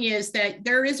saying is that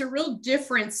there is a real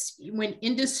difference when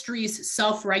industries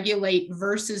self-regulate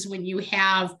versus when you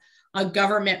have a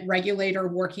government regulator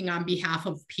working on behalf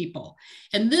of people.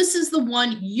 And this is the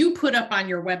one you put up on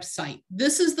your website.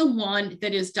 This is the one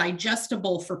that is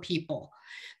digestible for people.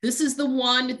 This is the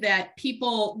one that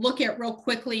people look at real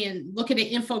quickly and look at an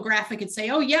infographic and say,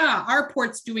 oh yeah, our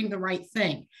port's doing the right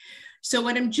thing. So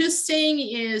what I'm just saying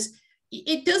is,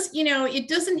 it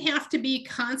doesn't have to be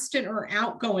constant or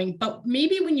outgoing, but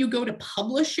maybe when you go to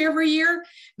publish every year,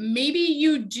 maybe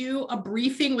you do a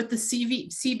briefing with the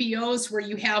CBOs where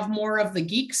you have more of the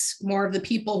geeks, more of the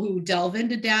people who delve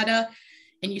into data,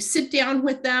 and you sit down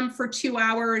with them for 2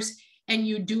 hours and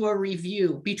you do a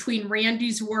review between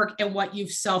Randy's work and what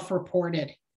you've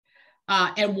self-reported,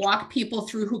 and walk people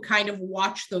through who kind of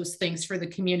watch those things for the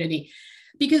community.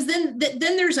 Because then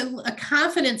there's a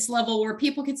confidence level where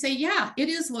people can say, yeah, it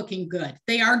is looking good.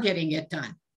 They are getting it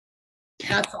done.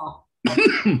 That's all.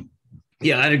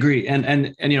 Yeah, I'd agree.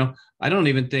 And I don't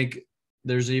even think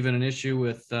there's even an issue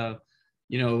with,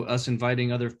 us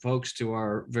inviting other folks to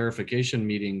our verification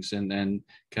meetings and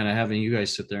kind of having you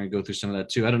guys sit there and go through some of that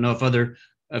too. I don't know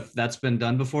if that's been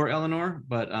done before, Eleanor,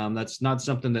 but that's not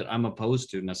something that I'm opposed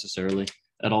to necessarily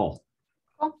at all.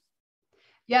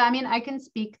 Yeah, I mean, I can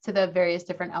speak to the various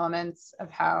different elements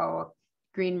of how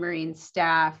Green Marine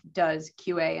staff does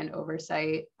QA and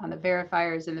oversight on the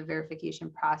verifiers and the verification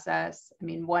process. I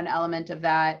mean, one element of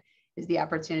that is the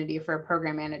opportunity for a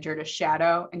program manager to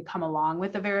shadow and come along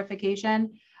with the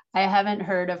verification. I haven't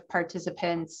heard of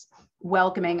participants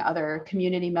welcoming other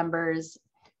community members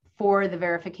for the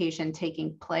verification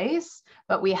taking place,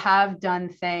 but we have done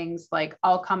things like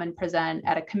I'll come and present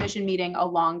at a commission meeting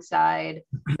alongside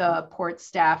the port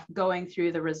staff, going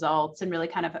through the results and really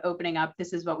kind of opening up,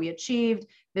 this is what we achieved,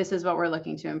 this is what we're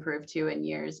looking to improve to in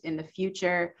years in the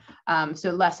future. So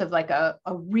less of like a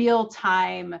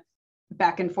real-time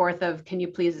back and forth of, can you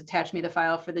please attach me the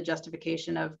file for the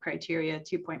justification of criteria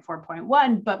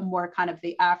 2.4.1, but more kind of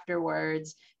the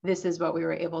afterwards, this is what we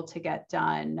were able to get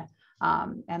done.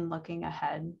 And looking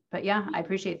ahead. But yeah, I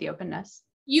appreciate the openness.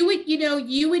 You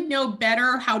would know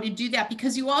better how to do that,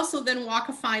 because you also then walk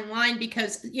a fine line,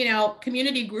 because,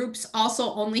 community groups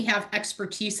also only have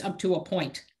expertise up to a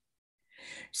point.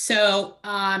 So,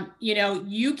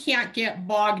 you can't get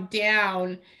bogged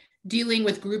down dealing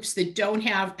with groups that don't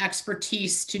have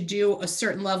expertise to do a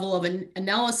certain level of an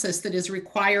analysis that is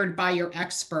required by your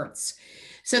experts.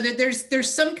 So that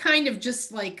there's some kind of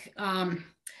just like,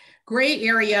 gray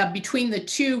area between the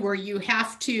two where you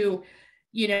have to,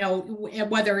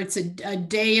 whether it's a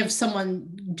day of someone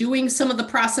doing some of the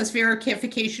process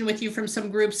verification with you from some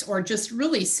groups, or just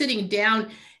really sitting down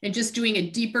and just doing a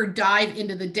deeper dive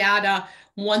into the data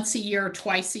once a year,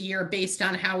 twice a year, based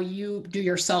on how you do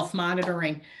your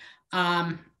self-monitoring.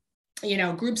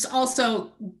 Groups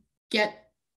also get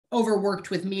overworked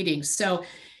with meetings. So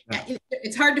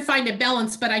it's hard to find a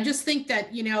balance, but I just think that,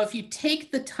 if you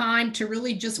take the time to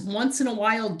really just once in a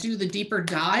while do the deeper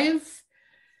dive,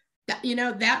 that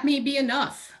may be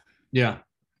enough. Yeah.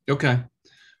 Okay.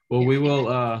 Well, we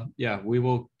will, we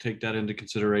will take that into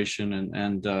consideration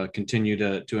and continue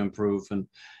to improve.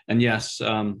 And yes,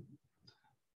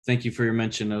 thank you for your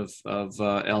mention of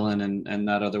Ellen and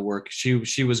that other work.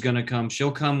 She was going to come.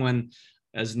 She'll come when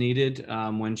as needed,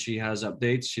 when she has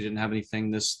updates. She didn't have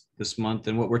anything this month.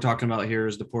 And what we're talking about here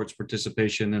is the port's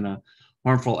participation in a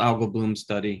harmful algal bloom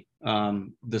study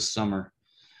this summer.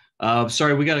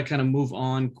 Sorry, we got to kind of move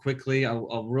on quickly.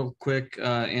 I'll real quick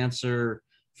answer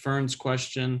Fern's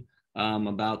question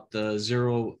about the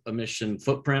zero emission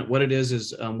footprint. What it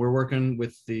is we're working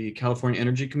with the California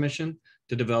Energy Commission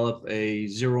to develop a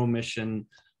zero emission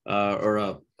or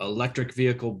a electric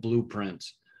vehicle blueprint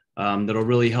that'll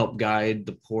really help guide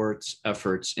the port's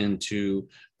efforts into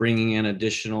bringing in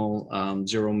additional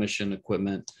zero emission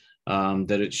equipment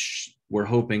that we're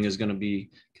hoping is going to be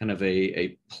kind of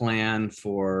a plan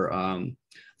for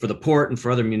the port and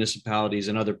for other municipalities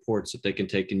and other ports that they can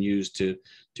take and use to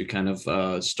kind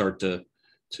of start to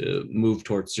move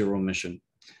towards zero emission.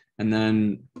 And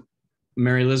then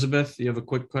Mary Elizabeth, you have a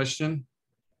quick question?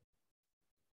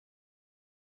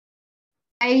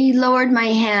 I lowered my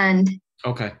hand.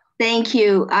 Okay. Thank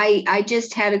you. I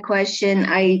just had a question.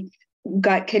 I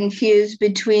got confused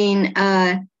between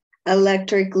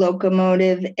electric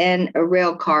locomotive and a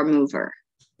rail car mover.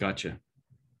 Gotcha.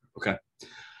 Okay.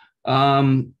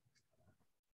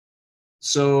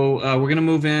 So we're going to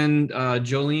move in.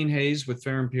 Jolene Hayes with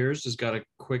Farren Pierce has got a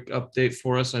quick update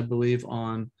for us, I believe,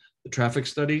 on the traffic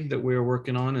study that we are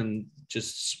working on. And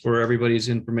just for everybody's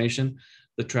information,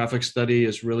 the traffic study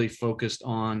is really focused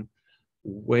on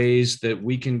ways that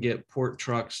we can get port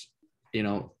trucks,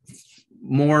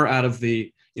 more out of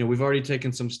the, we've already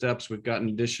taken some steps. We've gotten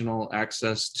additional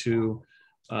access to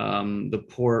the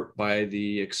port by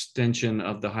the extension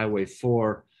of the Highway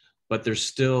 4, but there's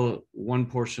still one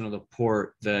portion of the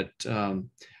port that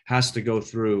has to go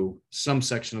through some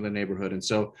section of the neighborhood. And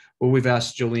so what we've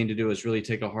asked Jolene to do is really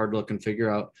take a hard look and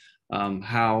figure out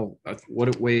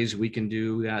what ways we can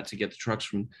do that to get the trucks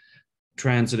from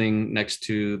transiting next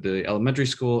to the elementary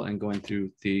school and going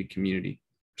through the community.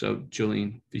 So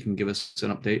Jolene, if you can give us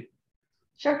an update.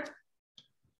 Sure.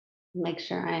 Make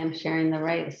sure I am sharing the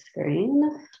right screen.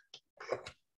 Is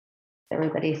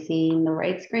everybody seeing the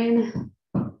right screen?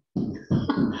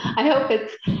 I hope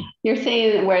you're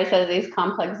seeing where it says East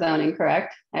Complex zoning,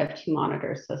 correct? I have two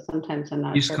monitors, so sometimes I'm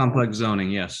not East sure. Complex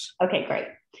zoning, yes. Okay, great.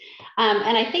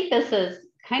 And I think this is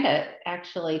kind of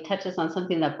actually touches on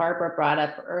something that Barbara brought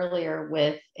up earlier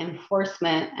with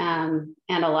enforcement and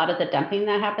a lot of the dumping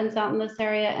that happens out in this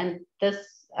area. And this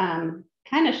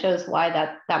kind of shows why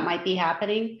that might be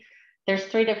happening. There's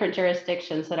 3 different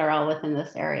jurisdictions that are all within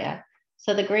this area.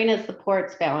 So the green is the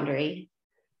port's boundary.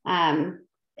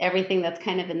 Everything that's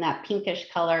kind of in that pinkish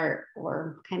color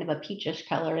or kind of a peachish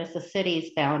color is the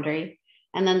city's boundary.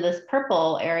 And then this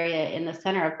purple area in the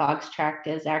center of Boggs Tract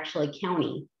is actually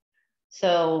county.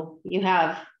 So you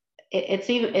have,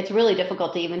 it's really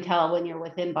difficult to even tell when you're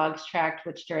within Boggs Tract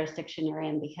which jurisdiction you're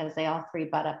in because they all 3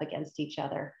 butt up against each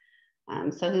other.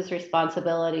 So whose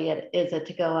responsibility is it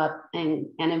to go up and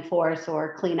enforce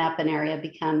or clean up an area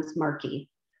becomes murky.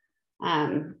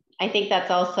 I think that's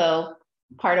also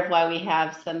part of why we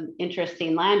have some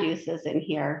interesting land uses in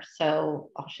here. So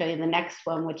I'll show you the next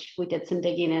one, which we did some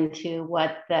digging into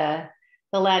what the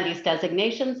land use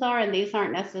designations are. And these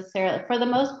aren't necessarily, for the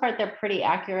most part, they're pretty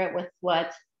accurate with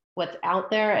what's out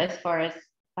there as far as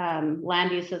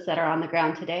land uses that are on the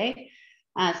ground today.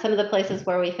 Some of the places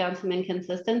where we found some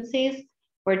inconsistencies,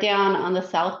 we're down on the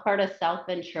south part of South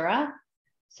Ventura.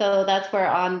 So that's where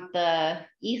on the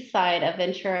east side of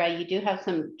Ventura, you do have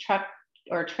some truck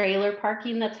or trailer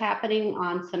parking that's happening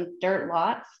on some dirt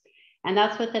lots. And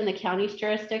that's within the county's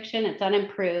jurisdiction. It's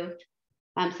unimproved,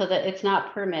 so that it's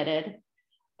not permitted.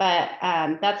 But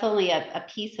that's only a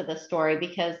piece of the story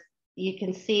because you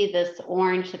can see this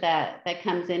orange that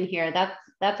comes in here.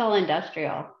 That's all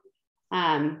industrial,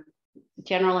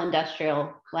 general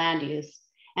industrial land use.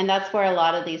 And that's where a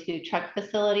lot of these new truck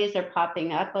facilities are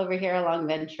popping up over here along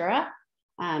Ventura.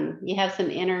 You have some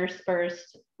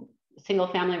interspersed single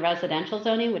family residential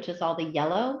zoning, which is all the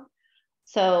yellow.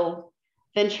 So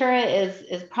Ventura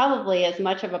is probably as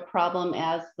much of a problem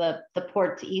as the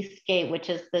port's east gate, which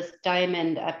is this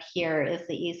diamond up here is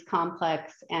the East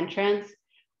Complex entrance.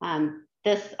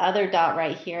 This other dot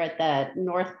right here at the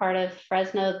north part of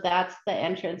Fresno, that's the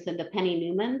entrance into Penny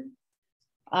Newman.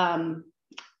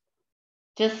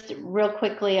 Just real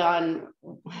quickly on,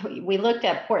 we looked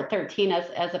at Port 13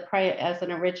 as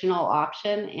an original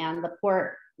option, and the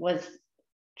port was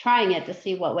trying it to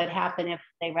see what would happen if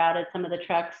they routed some of the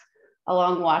trucks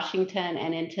along Washington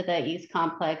and into the East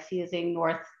Complex using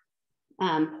North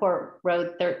Port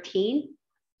Road 13.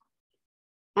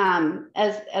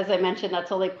 As I mentioned,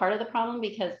 that's only part of the problem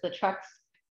because the trucks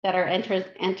that are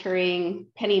entering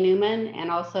Penny Newman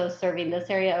and also serving this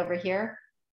area over here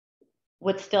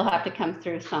would still have to come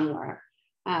through somewhere.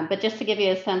 But just to give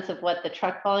you a sense of what the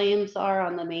truck volumes are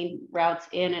on the main routes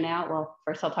in and out, well,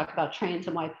 first I'll talk about trains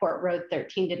and why Port Road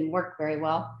 13 didn't work very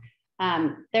well.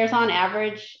 There's on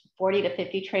average 40 to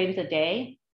 50 trains a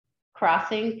day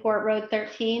crossing Port Road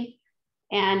 13.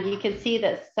 And you can see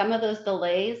that some of those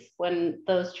delays when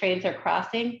those trains are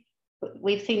crossing,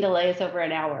 we've seen delays over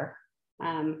an hour,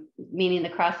 meaning the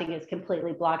crossing is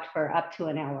completely blocked for up to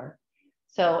an hour.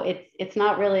 So it's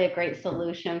not really a great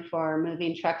solution for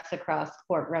moving trucks across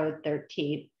Port Road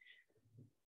 13.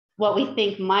 What we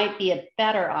think might be a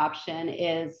better option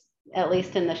is, at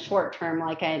least in the short term,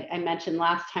 like I mentioned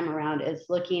last time around, is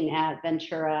looking at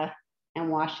Ventura and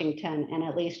Washington and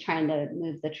at least trying to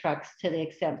move the trucks to the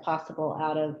extent possible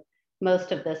out of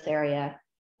most of this area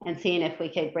and seeing if we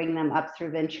could bring them up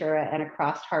through Ventura and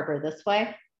across Harbor this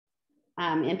way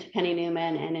into Penny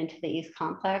Newman and into the East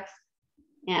Complex.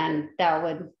 And that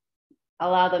would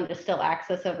allow them to still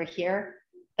access over here.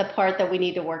 The part that we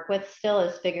need to work with still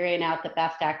is figuring out the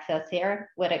best access here.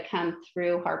 Would it come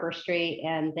through Harbor Street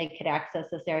and they could access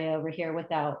this area over here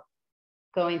without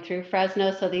going through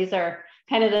Fresno? So these are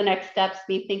kind of the next steps,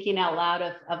 me thinking out loud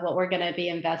of what we're going to be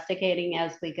investigating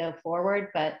as we go forward.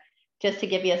 But just to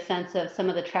give you a sense of some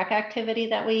of the truck activity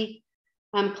that we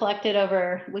collected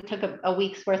over, we took a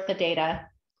week's worth of data.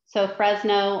 So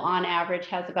Fresno on average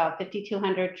has about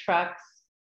 5,200 trucks.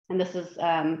 And this is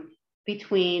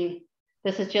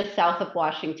this is just south of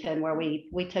Washington where we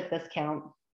took this count.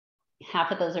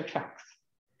 Half of those are trucks.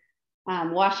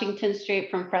 Washington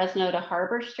Street from Fresno to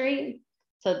Harbor Street,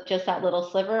 so just that little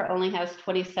sliver, only has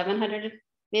 2,700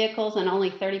 vehicles and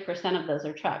only 30% of those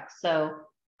are trucks. So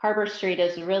Harbor Street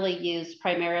is really used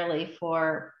primarily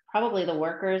for probably the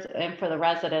workers and for the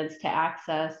residents to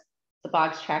access the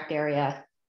Boggs Tract area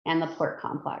and the port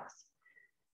complex.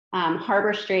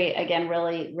 Harbor Street, again,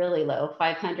 really, really low,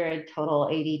 500 total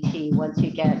ADT once you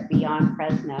get beyond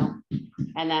Fresno,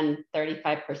 and then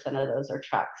 35% of those are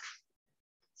trucks.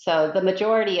 So the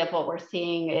majority of what we're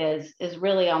seeing is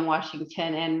really on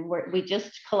Washington, and we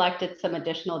just collected some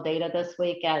additional data this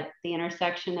week at the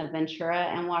intersection of Ventura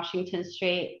and Washington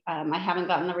Street. I haven't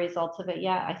gotten the results of it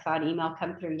yet. I saw an email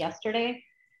come through yesterday,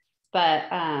 but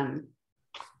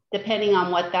depending on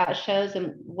what that shows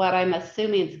and what I'm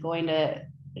assuming is going to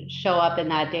show up in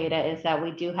that data is that we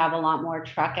do have a lot more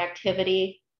truck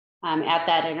activity at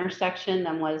that intersection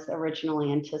than was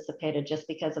originally anticipated, just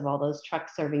because of all those truck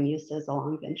serving uses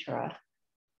along Ventura.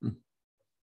 And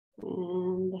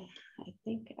I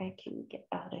think I can get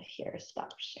out of here,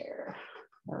 stop share.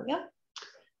 There we go.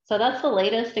 So that's the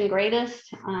latest and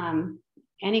greatest.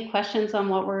 Any questions on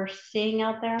what we're seeing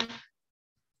out there?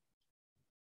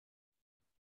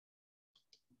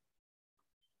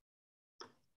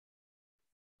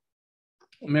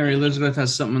 Mary Elizabeth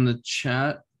has something in the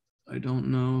chat. I don't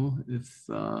know if.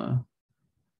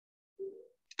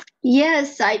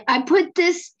 Yes, I put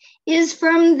this is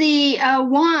from the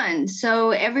WAN. So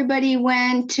everybody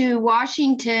went to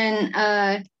Washington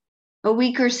a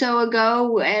week or so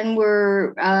ago and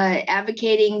were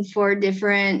advocating for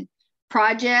different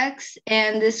projects.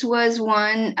 And this was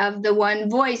one of the One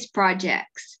Voice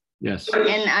projects. Yes.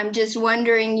 And I'm just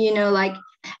wondering, you know, like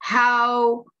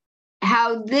how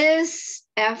this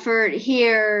effort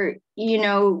here, you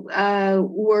know,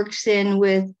 works in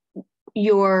with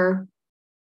your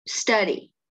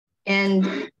study.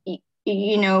 And,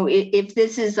 you know, if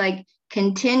this is like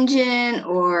contingent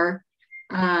or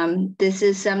this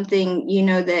is something, you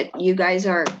know, that you guys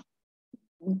are,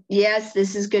 yes,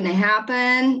 this is going to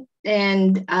happen.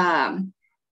 And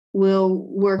we'll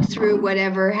work through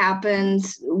whatever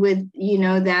happens with, you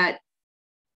know, that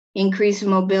increased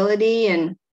mobility.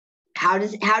 And how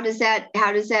does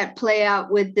that play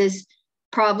out with this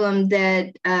problem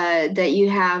that that you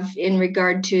have in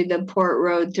regard to the Port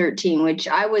Road 13, which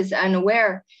I was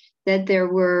unaware that there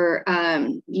were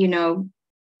you know,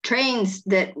 trains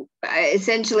that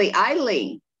essentially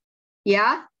idling,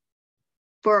 yeah,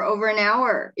 for over an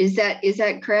hour. Is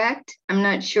that correct? I'm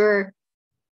not sure.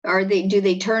 Do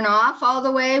they turn off all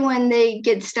the way when they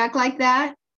get stuck like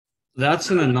that? That's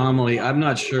an anomaly. I'm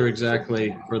not sure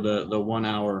exactly for the 1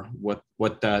 hour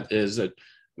what that is. I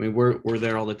mean, we're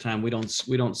there all the time. We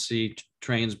don't see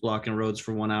trains blocking roads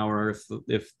for 1 hour.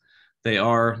 If they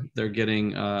are, they're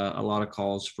getting a lot of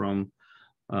calls from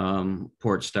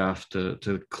port staff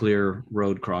to clear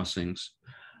road crossings.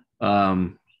 Yeah,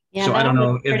 so I don't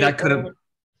know if that could have.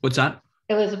 What's that?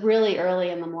 It was really early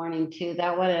in the morning too.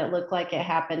 That one, it looked like it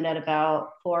happened at about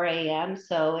 4 a.m.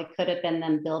 So it could have been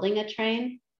them building a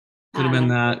train. Could have been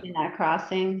that. In that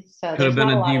crossing. So could have been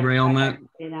a derailment.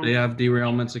 They have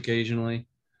derailments occasionally.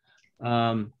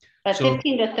 But so,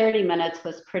 15 to 30 minutes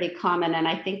was pretty common. And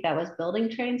I think that was building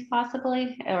trains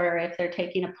possibly, or if they're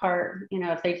taking apart, you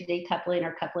know, if they're decoupling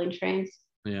or coupling trains.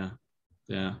 Yeah.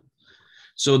 Yeah.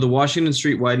 So the Washington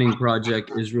Street widening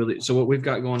project is really, so what we've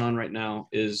got going on right now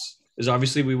is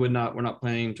obviously we're not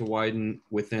planning to widen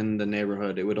within the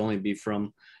neighborhood. It would only be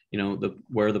from, you know,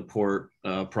 where the port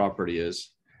property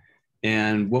is.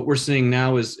 And what we're seeing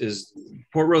now is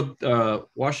Port Road,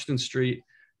 Washington Street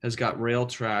has got rail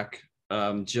track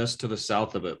just to the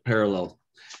south of it, parallel.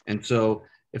 And so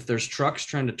if there's trucks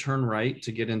trying to turn right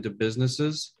to get into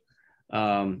businesses,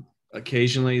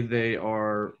 occasionally they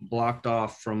are blocked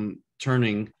off from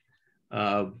turning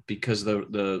because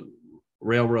the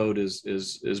railroad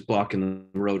is blocking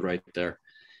the road right there.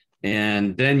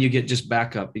 And then you get just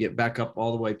back up. You get back up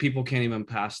all the way. People can't even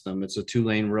pass them. It's a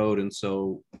 2-lane road, and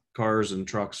so cars and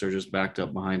trucks are just backed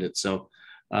up behind it. So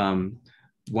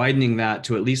widening that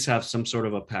to at least have some sort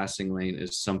of a passing lane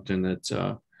is something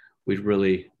that we're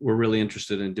really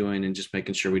interested in doing, and just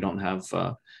making sure we don't have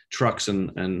trucks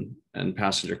and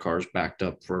passenger cars backed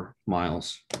up for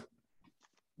miles.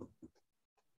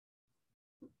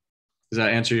 Does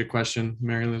that answer your question,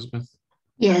 Mary Elizabeth?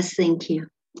 Yes, thank you.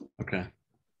 Okay.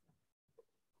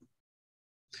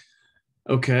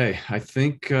 Okay, I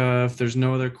think if there's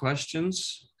no other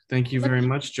questions, thank you very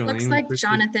much, Jolene. Looks like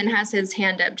Jonathan has his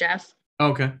hand up, Jeff.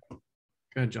 Okay, go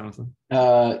ahead, Jonathan.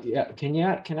 Yeah,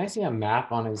 can I see a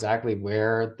map on exactly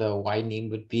where the widening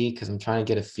would be? Because I'm trying to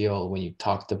get a feel when you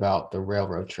talked about the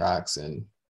railroad tracks, and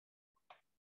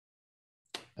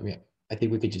I mean, I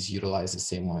think we could just utilize the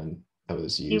same one that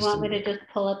was used. Do you want me to just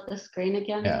pull up the screen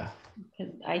again? Yeah.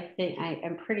 Because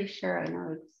I'm pretty sure I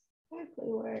know exactly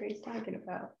where he's talking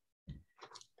about.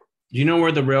 Do you know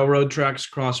where the railroad tracks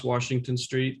cross Washington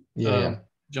Street? Yeah.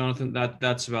 Jonathan,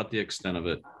 that's about the extent of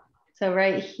it. So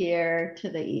right here to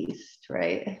the east,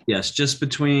 right? Yes, just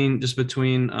between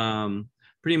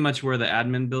pretty much where the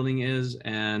admin building is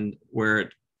and where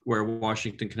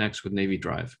Washington connects with Navy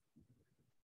Drive.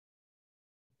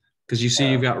 Because you see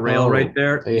you've got rail right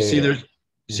there. You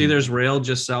see there's rail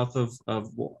just south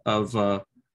of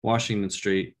Washington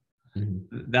Street.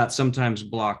 Mm-hmm. That sometimes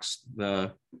blocks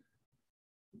the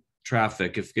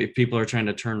traffic if people are trying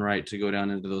to turn right to go down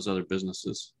into those other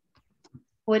businesses.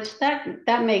 Which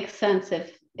that makes sense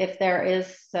if there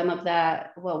is some of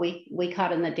that, what we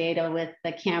caught in the data with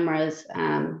the cameras,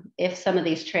 if some of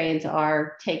these trains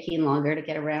are taking longer to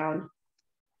get around,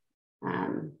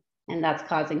 and that's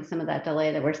causing some of that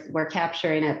delay that we're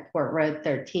capturing at Port Road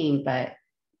 13, but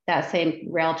that same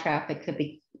rail traffic could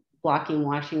be blocking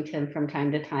Washington from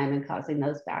time to time and causing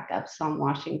those backups on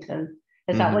Washington.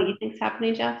 Is that what you think is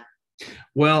happening, Jeff?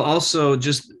 Well, also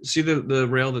just see the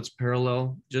rail that's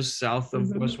parallel just south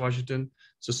of West Washington.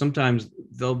 So sometimes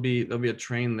there'll be a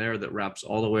train there that wraps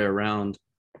all the way around.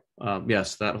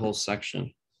 Yes, that whole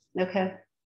section. Okay.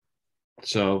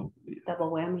 So double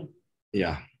whammy.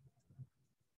 Yeah.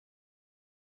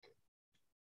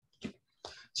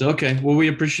 So okay, well, we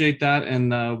appreciate that, and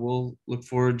we'll look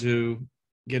forward to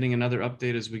getting another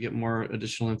update as we get more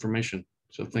additional information.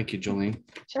 So thank you, Jolene.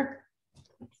 Sure.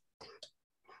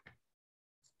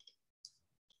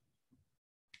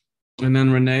 And then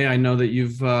Renee, I know that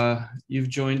you've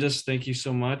joined us. Thank you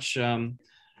so much.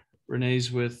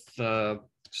 Renee's with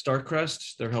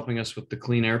Starcrest. They're helping us with the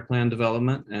Clean Air Plan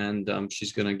development, and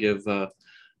she's going to give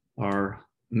our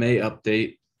May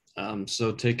update.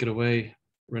 So take it away,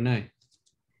 Renee.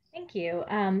 Thank you.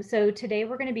 So today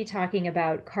we're going to be talking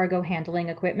about cargo handling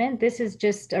equipment. This is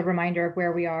just a reminder of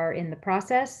where we are in the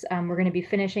process. We're going to be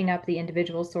finishing up the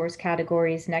individual source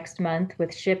categories next month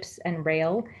with ships and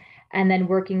rail, and then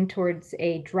working towards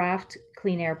a draft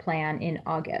Clean Air Plan in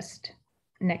August.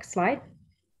 Next slide.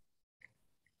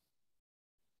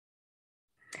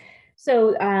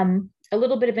 So a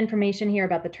little bit of information here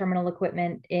about the terminal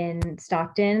equipment in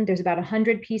Stockton. There's about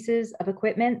 100 pieces of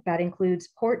equipment. That includes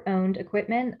port-owned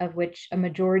equipment, of which a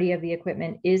majority of the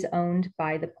equipment is owned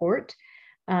by the port.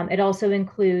 It also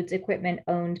includes equipment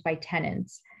owned by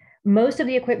tenants. Most of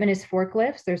the equipment is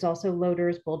forklifts. There's also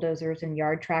loaders, bulldozers, and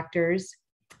yard tractors.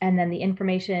 And then the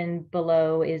information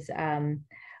below is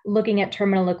looking at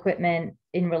terminal equipment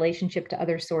in relationship to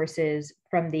other sources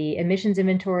from the emissions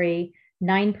inventory.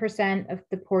 9% of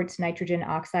the port's nitrogen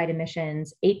oxide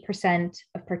emissions, 8%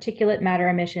 of particulate matter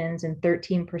emissions, and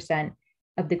 13%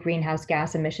 of the greenhouse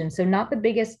gas emissions. So not the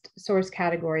biggest source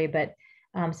category, but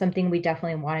something we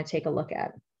definitely want to take a look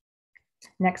at.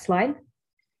 Next slide.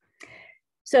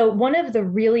 So one of the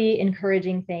really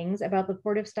encouraging things about the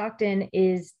Port of Stockton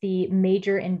is the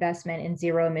major investment in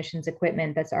zero emissions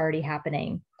equipment that's already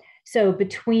happening. So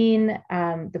between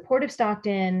the Port of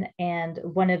Stockton and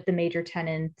one of the major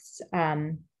tenants,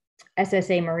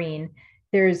 SSA Marine,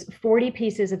 There's 40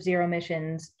 pieces of zero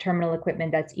emissions terminal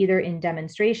equipment that's either in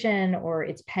demonstration or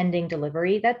it's pending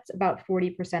delivery. That's about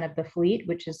 40% of the fleet,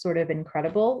 which is sort of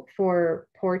incredible for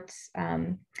ports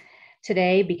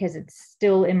today because it's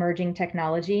still emerging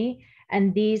technology.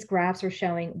 And these graphs are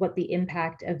showing what the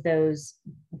impact of those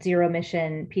zero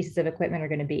emission pieces of equipment are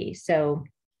going to be. So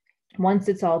once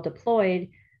it's all deployed,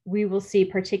 we will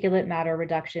see particulate matter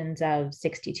reductions of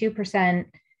 62%,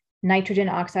 nitrogen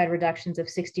oxide reductions of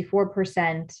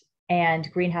 64%,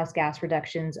 and greenhouse gas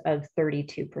reductions of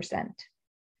 32%.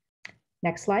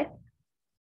 Next slide.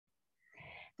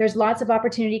 There's lots of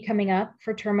opportunity coming up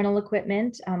for terminal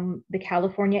equipment. The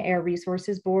California Air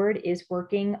Resources Board is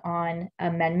working on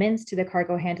amendments to the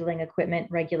cargo handling equipment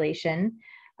regulation,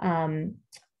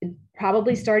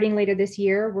 probably starting later this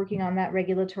year, working on that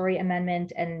regulatory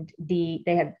amendment, and they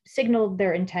have signaled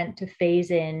their intent to phase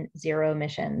in zero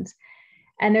emissions.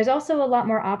 And there's also a lot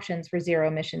more options for zero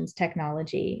emissions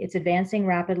technology. It's advancing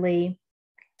rapidly.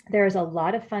 There's a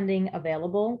lot of funding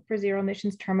available for zero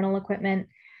emissions terminal equipment.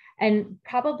 And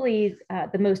probably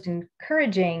the most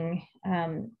encouraging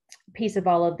piece of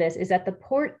all of this is that the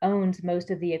port owns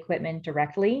most of the equipment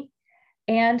directly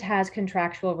and has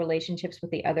contractual relationships with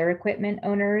the other equipment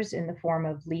owners in the form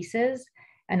of leases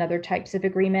and other types of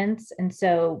agreements. And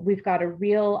so we've got a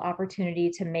real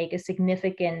opportunity to make a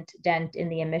significant dent in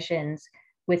the emissions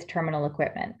with terminal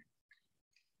equipment.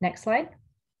 Next slide.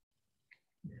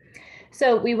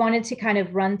 So we wanted to kind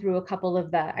of run through a couple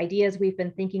of the ideas we've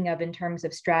been thinking of in terms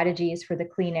of strategies for the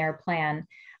Clean Air Plan.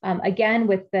 Again,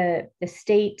 with the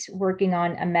state working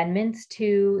on amendments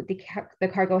to the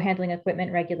cargo handling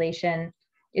equipment regulation,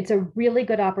 it's a really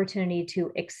good opportunity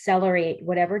to accelerate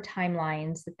whatever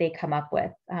timelines that they come up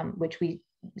with, which we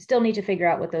still need to figure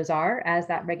out what those are as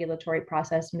that regulatory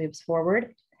process moves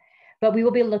forward. But we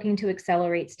will be looking to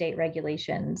accelerate state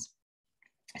regulations.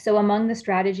 So among the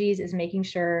strategies is making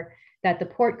sure that the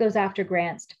port goes after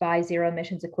grants to buy zero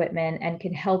emissions equipment and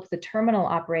can help the terminal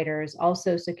operators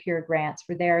also secure grants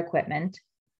for their equipment.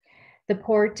 The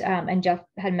port, and Jeff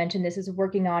had mentioned this, is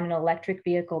working on an electric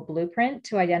vehicle blueprint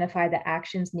to identify the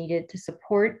actions needed to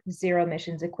support zero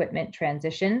emissions equipment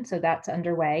transition. So that's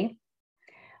underway.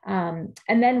 And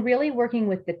then really working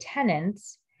with the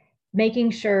tenants,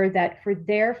 making sure that for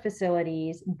their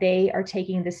facilities, they are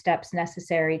taking the steps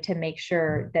necessary to make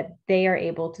sure that they are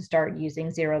able to start using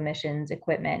zero emissions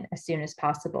equipment as soon as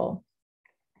possible.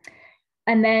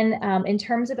 And then in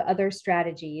terms of other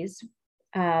strategies,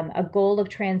 a goal of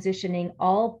transitioning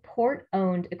all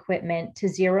port-owned equipment to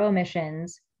zero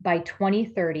emissions by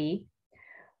 2030,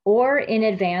 or in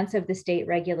advance of the state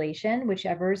regulation,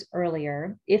 whichever is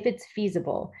earlier, if it's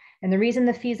feasible. And the reason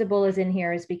the feasible is in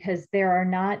here is because there are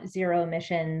not zero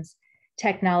emissions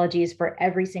technologies for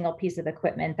every single piece of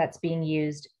equipment that's being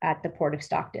used at the Port of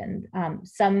Stockton.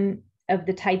 Some of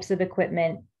the types of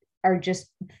equipment are just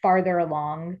farther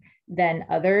along than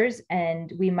others,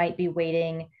 and we might be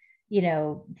waiting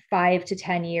 5 to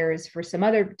 10 years for some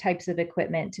other types of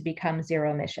equipment to become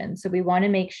zero emissions. So we want to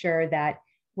make sure that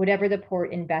whatever the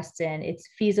port invests in, it's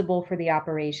feasible for the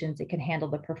operations, it can handle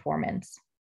the performance.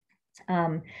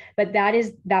 But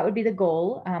that would be the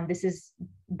goal. This is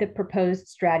the proposed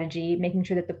strategy, making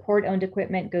sure that the port-owned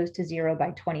equipment goes to zero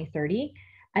by 2030,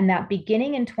 and that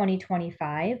beginning in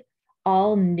 2025,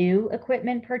 all new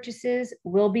equipment purchases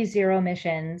will be zero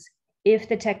emissions if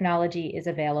the technology is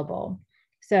available.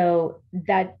 So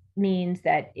that means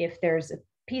that if there's a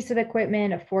piece of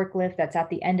equipment, a forklift that's at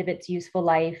the end of its useful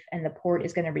life and the port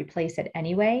is going to replace it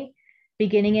anyway,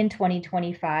 beginning in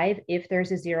 2025, if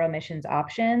there's a zero emissions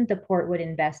option, the port would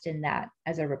invest in that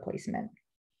as a replacement.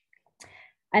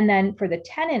 And then for the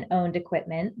tenant-owned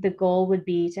equipment, the goal would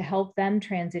be to help them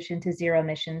transition to zero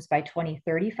emissions by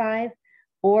 2035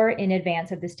 or in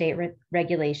advance of the state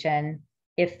regulation,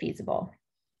 if feasible.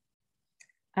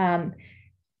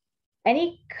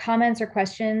 Any comments or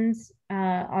questions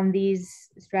on these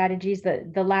strategies?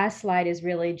 The last slide is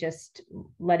really just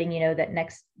letting you know that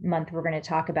next month we're going to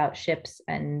talk about ships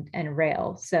and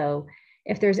rail. So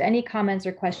if there's any comments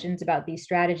or questions about these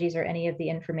strategies or any of the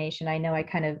information, I know I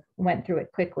kind of went through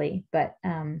it quickly, but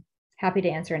happy to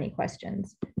answer any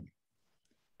questions.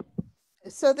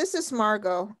 So this is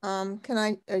Margot. Are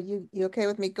you okay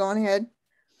with me going ahead?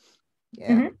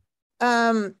 Yeah.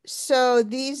 Mm-hmm. So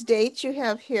these dates you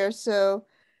have here, so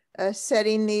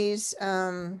setting these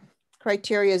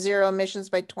criteria, zero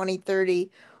emissions by 2030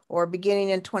 or beginning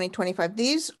in 2025,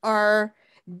 these are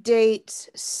dates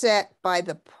set by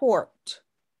the port.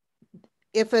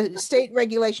 If a state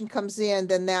regulation comes in,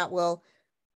 then that will,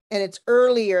 and it's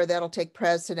earlier, that'll take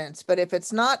precedence. But if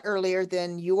it's not earlier,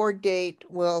 then your date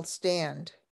will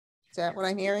stand. Is that what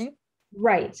I'm hearing?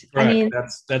 Right. Correct. I mean,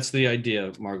 that's the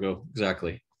idea, Margot.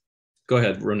 Exactly. Go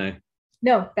ahead, Renee.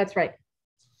 no, that's right.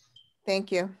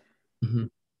 Thank you. And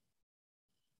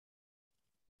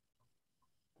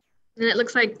it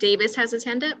looks like Davis has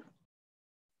attended.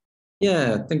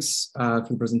 Yeah, thanks for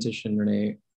the presentation,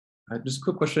 Renee. Just a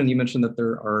quick question. You mentioned that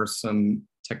there are some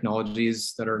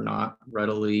technologies that are not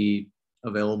readily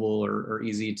available or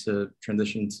easy to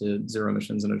transition to zero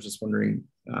emissions. And I was just wondering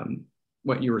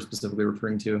what you were specifically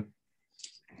referring to.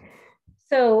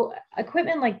 So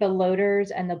equipment like the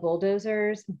loaders and the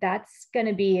bulldozers, that's going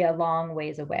to be a long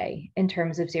ways away in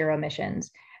terms of zero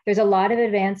emissions. There's a lot of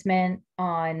advancement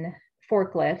on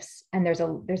forklifts, and there's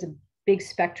a big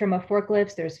spectrum of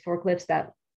forklifts. There's forklifts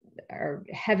that are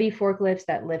heavy forklifts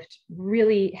that lift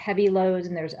really heavy loads,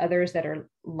 and there's others that are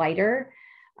lighter.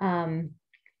 And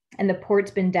the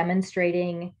port's been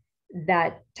demonstrating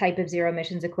that type of zero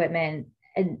emissions equipment,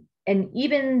 and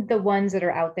even the ones that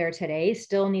are out there today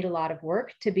still need a lot of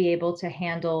work to be able to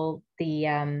handle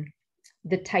the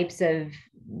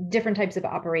different types of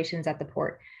operations at the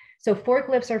port. So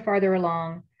forklifts are farther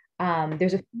along.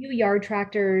 There's a few yard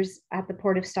tractors at the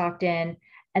Port of Stockton,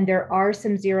 and there are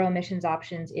some zero emissions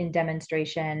options in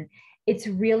demonstration. It's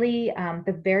really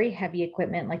the very heavy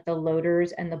equipment like the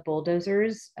loaders and the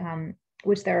bulldozers,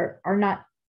 which there are not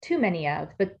too many of,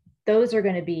 but those are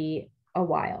going to be a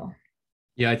while.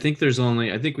 Yeah, I think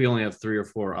we only have 3 or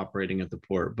 4 operating at the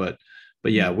port, but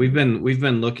yeah, we've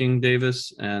been looking,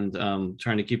 Davis, and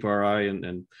trying to keep our eye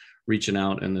and reaching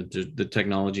out, and the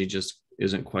technology just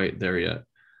isn't quite there yet.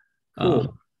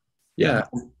 Cool. Yeah.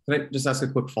 Can I just ask a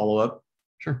quick follow-up?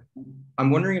 Sure.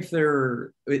 I'm wondering if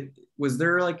was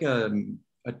there like a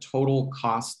total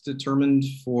cost determined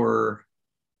for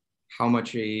how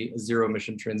much a zero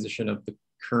emission transition of the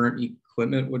current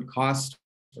equipment would cost?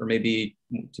 Or maybe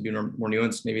to be more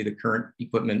nuanced, maybe the current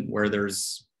equipment where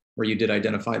you did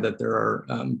identify that there are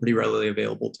pretty readily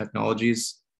available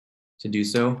technologies to do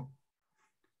so?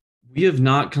 We have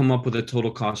not come up with a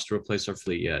total cost to replace our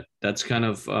fleet yet. That's kind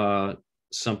of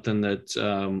something that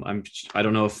I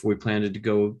don't know if we planned to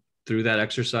go through that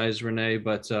exercise, Renee,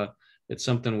 but it's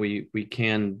something we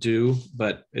can do,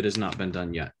 but it has not been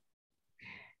done yet.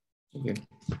 Okay.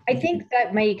 I think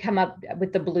that may come up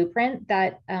with the blueprint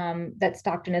that that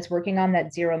Stockton is working on,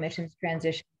 that zero emissions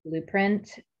transition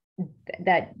blueprint.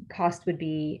 That cost would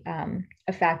be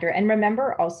a factor. And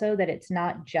remember also that it's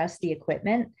not just the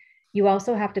equipment. You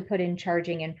also have to put in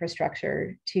charging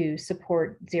infrastructure to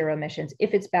support zero emissions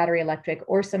if it's battery electric,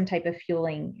 or some type of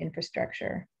fueling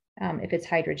infrastructure if it's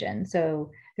hydrogen.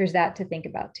 So there's that to think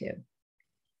about too.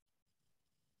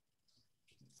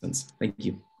 Thank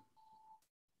you.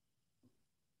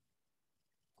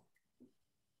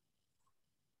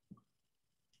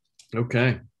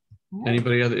 Okay.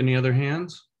 Anybody any other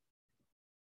hands?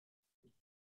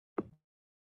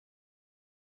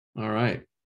 All right.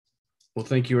 Well,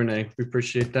 thank you, Renee. We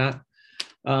appreciate that.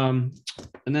 And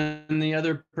then the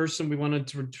other person we wanted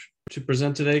to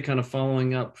present today, kind of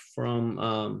following up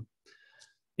from,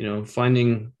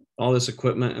 finding all this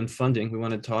equipment and funding, we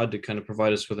wanted Todd to kind of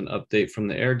provide us with an update from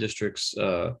the Air District's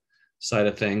side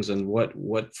of things, and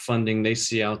what funding they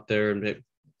see out there, and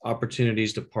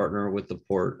opportunities to partner with the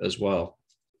port as well.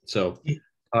 So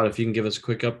Todd, if you can give us a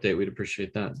quick update, we'd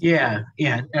appreciate that. Yeah.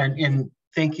 And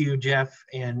thank you, Jeff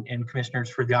and commissioners,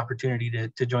 for the opportunity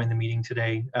to join the meeting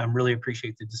today. Really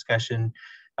appreciate the discussion.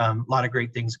 A lot of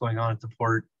great things going on at the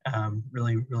port.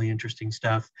 Really interesting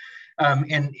stuff.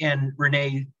 And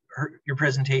Renee, your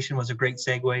presentation was a great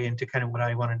segue into kind of what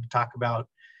I wanted to talk about.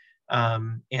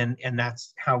 And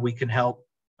that's how we can help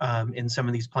in some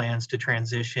of these plans to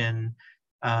transition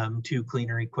to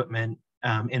cleaner equipment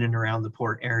in and around the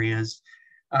port areas.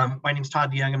 My name is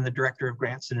Todd DeYoung. I'm the Director of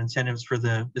Grants and Incentives for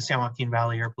the San Joaquin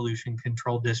Valley Air Pollution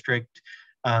Control District.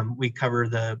 We cover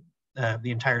the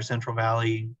entire Central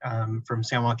Valley from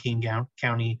San Joaquin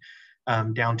County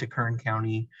down to Kern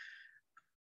County.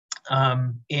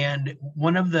 And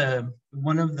one of the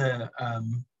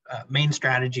main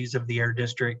strategies of the Air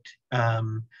District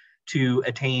to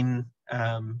attain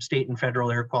state and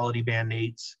federal air quality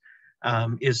mandates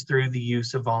is through the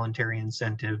use of voluntary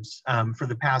incentives. For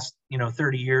the past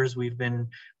 30 years, we've been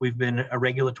a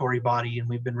regulatory body, and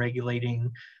we've been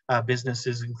regulating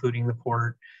businesses, including the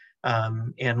port,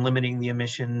 and limiting the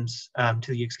emissions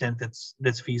to the extent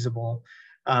that's feasible.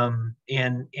 And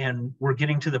we're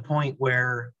getting to the point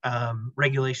where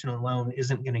regulation alone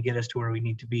isn't going to get us to where we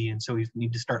need to be, and so we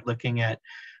need to start looking at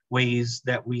ways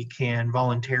that we can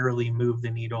voluntarily move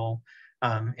the needle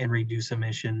and reduce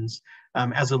emissions.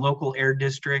 As a local air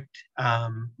district,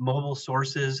 mobile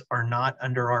sources are not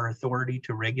under our authority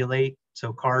to regulate.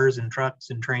 So cars and trucks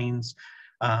and trains,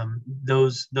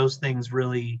 those things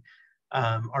really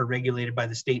are regulated by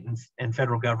the state and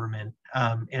federal government.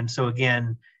 And so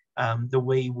again, the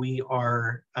way we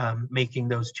are making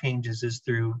those changes is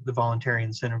through the voluntary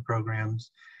incentive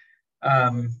programs.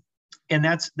 And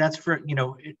that's for, you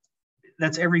know,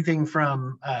 that's everything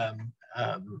from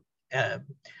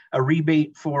a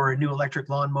rebate for a new electric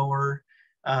lawnmower,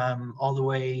 all the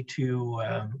way to,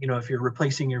 you know, if you're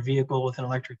replacing your vehicle with an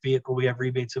electric vehicle, we have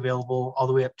rebates available, all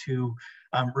the way up to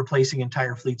replacing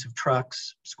entire fleets of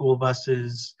trucks, school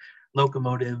buses,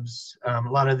 locomotives, a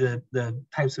lot of the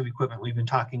types of equipment we've been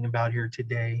talking about here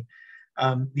today.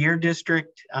 The Air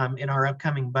District in our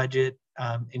upcoming budget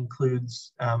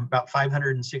includes about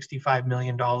 $565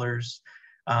 million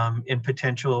in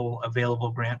potential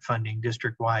available grant funding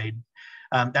district-wide.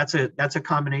 That's a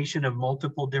combination of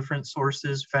multiple different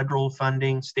sources: federal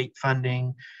funding, state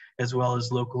funding, as well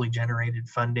as locally generated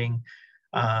funding.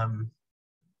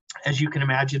 As you can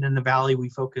imagine, in the Valley, we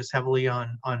focus heavily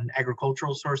on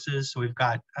agricultural sources. So we've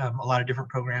got a lot of different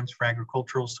programs for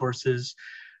agricultural sources.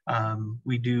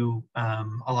 We do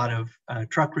a lot of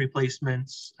truck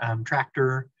replacements,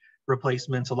 tractor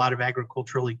replacements, a lot of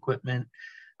agricultural equipment.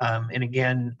 And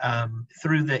again,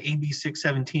 through the AB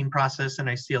 617 process, and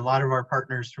I see a lot of our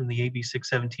partners from the AB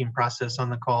 617 process on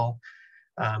the call.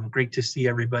 Great to see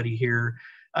everybody here.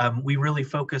 We really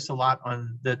focus a lot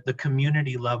on the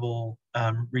community level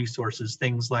resources,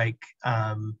 things like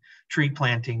tree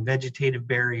planting, vegetative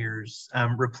barriers,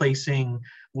 replacing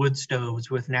wood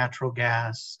stoves with natural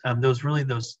gas. Those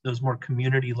more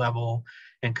community level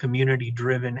and community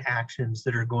driven actions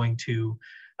that are going to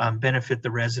benefit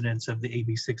the residents of the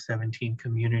AB 617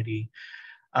 community.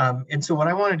 And so what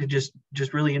I wanted to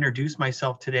just really introduce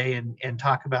myself today and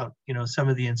talk about, you know, some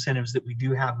of the incentives that we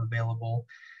do have available.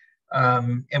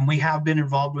 And we have been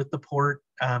involved with the port.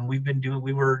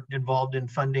 We were involved in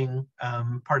funding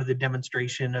part of the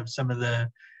demonstration of some of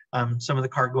the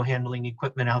cargo handling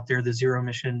equipment out there, the zero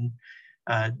emission,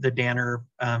 the Danner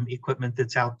equipment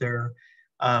that's out there.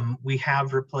 We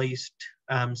have replaced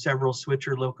several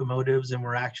switcher locomotives, and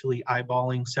we're actually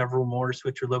eyeballing several more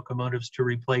switcher locomotives to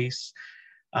replace.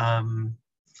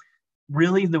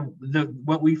 Really,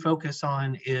 what we focus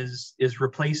on is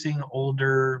replacing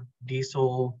older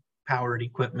diesel powered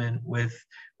equipment with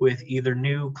either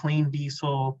new clean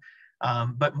diesel,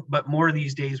 but more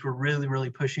these days we're really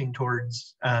pushing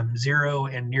towards zero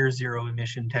and near zero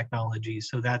emission technology.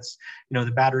 So that's, you know,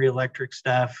 the battery electric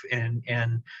stuff and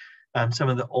some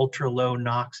of the ultra low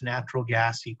NOx natural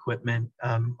gas equipment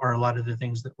are a lot of the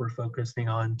things that we're focusing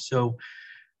on. So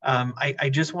I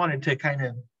just wanted to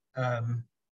kind of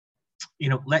you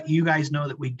know, let you guys know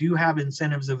that we do have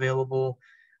incentives available.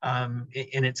 And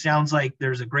it sounds like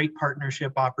there's a great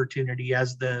partnership opportunity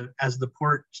as the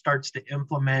port starts to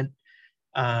implement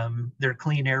their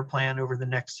clean air plan over the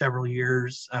next several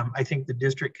years. I think the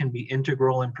district can be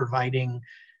integral in providing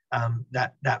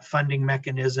that funding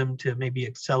mechanism to maybe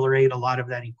accelerate a lot of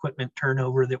that equipment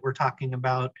turnover that we're talking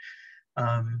about.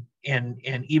 And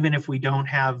even if we don't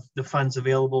have the funds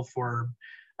available for,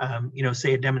 you know,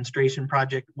 say a demonstration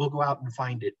project, we'll go out and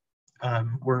find it.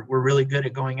 We're really good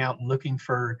at going out and looking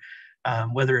for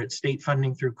whether it's state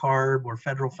funding through CARB or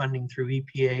federal funding through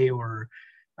EPA or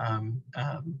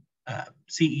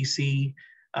CEC.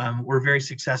 We're very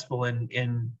successful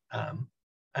in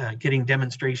getting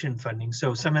demonstration funding.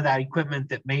 So some of that equipment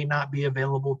that may not be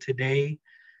available today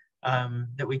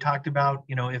that we talked about,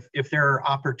 you know, if there are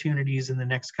opportunities in the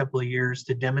next couple of years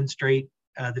to demonstrate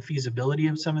the feasibility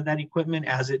of some of that equipment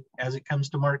as it comes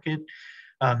to market,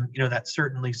 you know, that's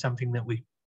certainly something that we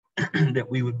that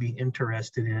we would be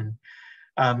interested in.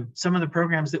 Some of the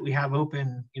programs that we have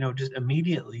open, you know, just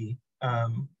immediately,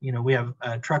 you know, we have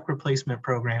truck replacement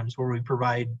programs where we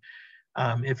provide,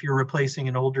 if you're replacing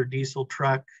an older diesel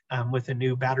truck with a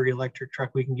new battery electric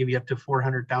truck, we can give you up to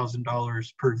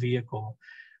 $400,000 per vehicle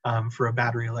for a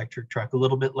battery electric truck. A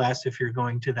little bit less if you're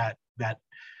going to that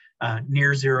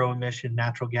near zero emission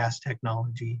natural gas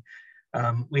technology.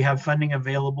 We have funding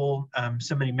available.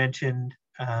 Somebody mentioned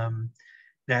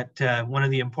that one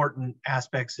of the important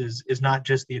aspects is not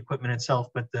just the equipment itself,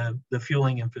 but the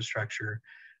fueling infrastructure.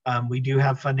 We do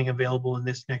have funding available in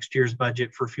this next year's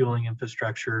budget for fueling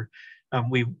infrastructure.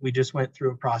 We just went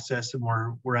through a process, and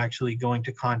we're actually going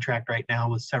to contract right now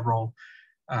with several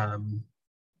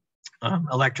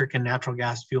electric and natural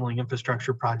gas fueling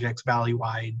infrastructure projects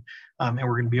valley-wide, and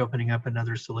we're going to be opening up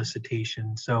another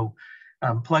solicitation. So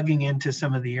plugging into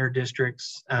some of the Air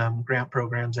District's grant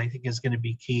programs, I think, is going to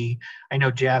be key. I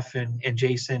know Jeff and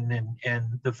Jason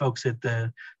and the folks at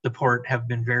the port have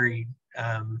been very,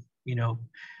 you know,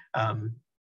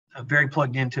 very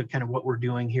plugged into kind of what we're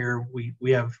doing here.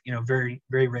 We have, you know, very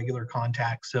regular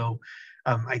contact. So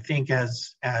I think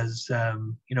as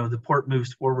you know, the port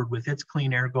moves forward with its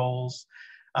clean air goals,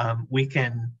 we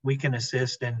can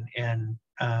assist and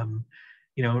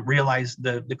you know, realize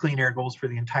the clean air goals for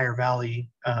the entire valley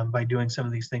by doing some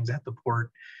of these things at the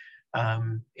port.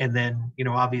 And then, you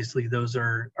know, obviously those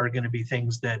are going to be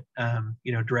things that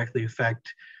you know, directly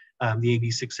affect the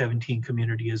AB 617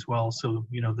 community as well. So,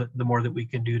 you know, the more that we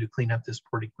can do to clean up this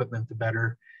port equipment, the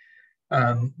better.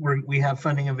 We have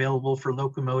funding available for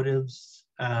locomotives,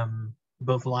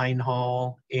 both line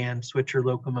haul and switcher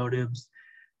locomotives.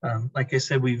 Like I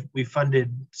said, we've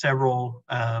funded several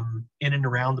in and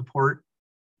around the port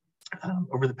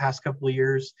over the past couple of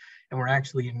years, and we're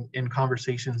actually in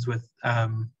conversations with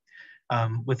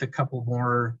a couple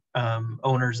more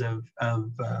owners of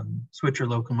switcher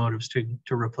locomotives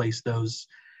to replace those.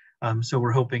 So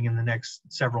we're hoping in the next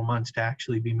several months to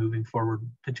actually be moving forward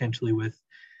potentially with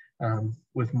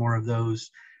more of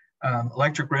those.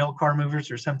 Electric rail car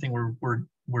movers are something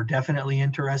we're definitely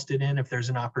interested in. If there's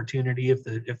an opportunity, if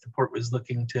the port was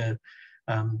looking to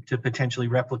potentially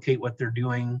replicate what they're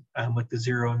doing with the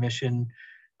zero emission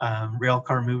rail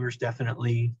car movers,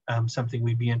 definitely something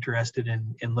we'd be interested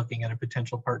in looking at a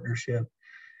potential partnership.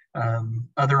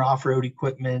 Other off-road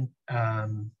equipment,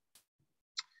 and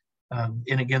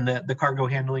again, the cargo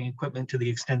handling equipment, to the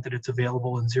extent that it's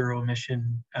available in zero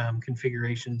emission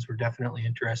configurations, we're definitely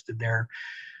interested there.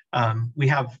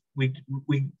 We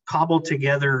cobbled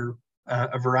together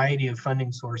a variety of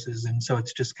funding sources, and so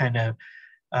it's just kind of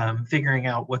figuring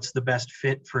out what's the best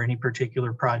fit for any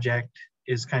particular project.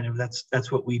 Is kind of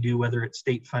that's what we do, whether it's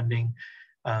state funding.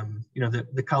 You know,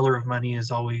 the color of money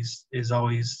is always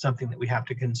something that we have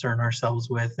to concern ourselves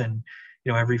with, and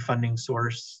you know, every funding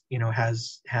source, you know,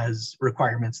 has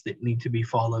requirements that need to be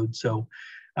followed. So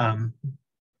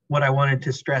what I wanted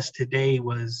to stress today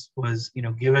was, you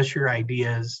know, give us your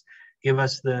ideas, give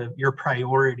us your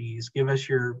priorities, give us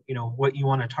your, you know, what you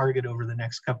want to target over the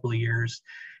next couple of years,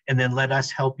 and then let us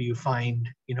help you find,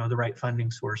 you know, the right funding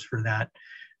source for that.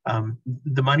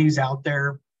 The money's out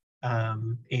there,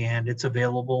 and it's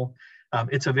available.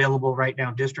 It's available right now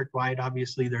district-wide.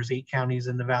 Obviously, there's 8 counties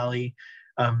in the valley,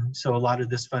 so a lot of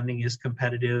this funding is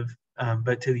competitive.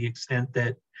 But to the extent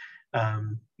that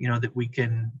you know, that we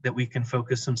can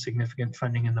focus some significant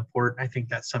funding in the port, I think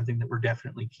that's something that we're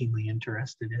definitely keenly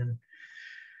interested in.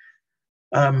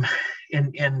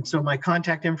 And so my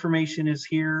contact information is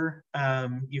here.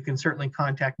 You can certainly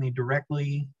contact me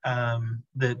directly.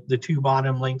 The 2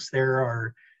 bottom links there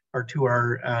are to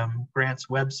our grants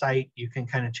website. You can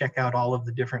kind of check out all of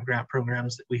the different grant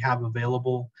programs that we have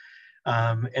available.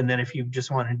 And then if you just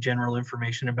wanted general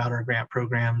information about our grant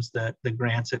programs, the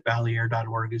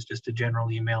grants@valleyair.org is just a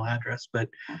general email address, but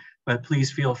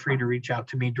please feel free to reach out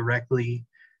to me directly.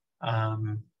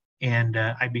 And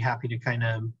I'd be happy to kind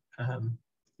of,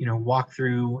 you know, walk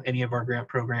through any of our grant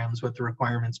programs, what the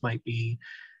requirements might be,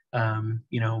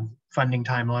 you know, funding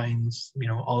timelines, you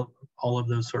know, all of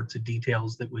those sorts of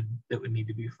details that would need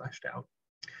to be fleshed out.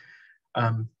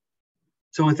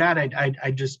 So with that,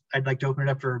 I'd like to open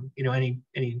it up for, you know,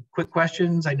 any quick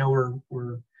questions. I know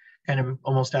we're kind of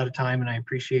almost out of time, and I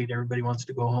appreciate everybody wants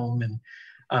to go home, and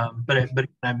but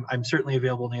I'm certainly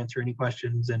available to answer any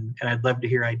questions, and I'd love to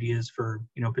hear ideas for,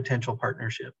 you know, potential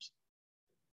partnerships.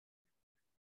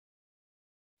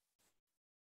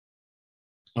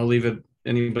 I'll leave it.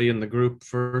 Anybody in the group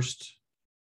first?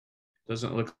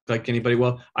 Doesn't look like anybody.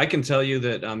 Well, I can tell you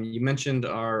that you mentioned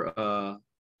our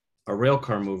rail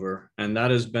car mover, and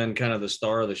that has been kind of the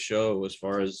star of the show as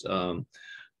far as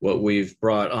what we've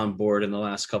brought on board in the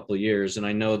last couple of years. And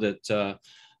I know that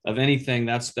of anything,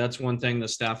 that's one thing the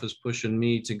staff is pushing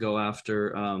me to go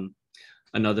after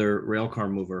another rail car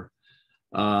mover.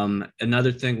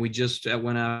 Another thing, we just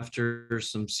went after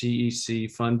some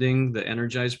CEC funding, the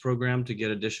Energize program, to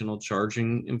get additional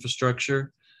charging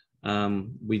infrastructure.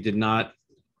 We did not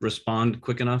respond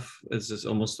quick enough. It's just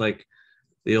almost like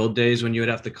the old days when you would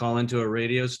have to call into a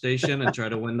radio station and try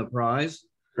to win the prize.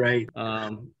 Right.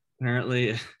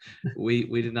 Apparently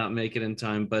we did not make it in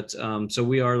time, but so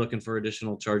we are looking for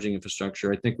additional charging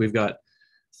infrastructure. I think we've got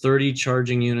 30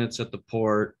 charging units at the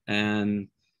port, and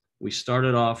we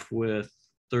started off with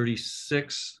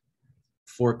 36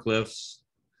 forklifts,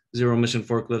 zero emission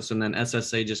forklifts, and then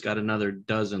SSA just got another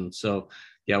dozen. So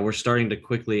yeah, we're starting to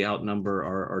quickly outnumber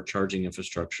our charging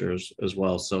infrastructure as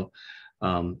well. So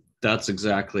that's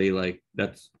exactly like,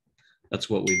 that's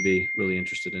what we'd be really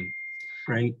interested in.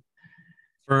 Great.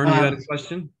 Fern, you had a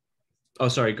question? Oh,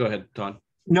 sorry, go ahead, Todd.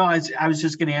 No, I was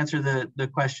just going to answer the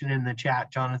question in the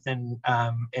chat, Jonathan,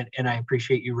 and I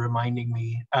appreciate you reminding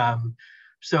me.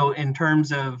 So in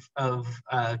terms of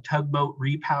tugboat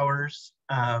repowers,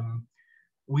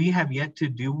 we have yet to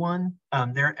do one.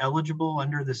 They're eligible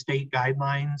under the state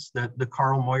guidelines. The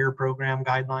Carl Moyer program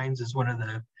guidelines is one of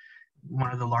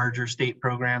the larger state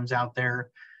programs out there.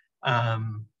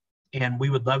 And we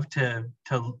would love to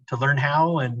learn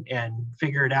how and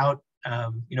figure it out.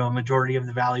 You know, a majority of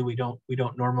the valley, we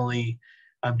don't normally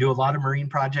do a lot of marine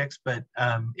projects, but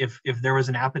if there was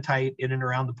an appetite in and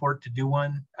around the port to do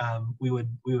one, we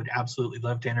would absolutely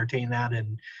love to entertain that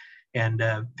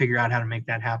and figure out how to make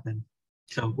that happen.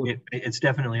 So it's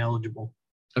definitely eligible.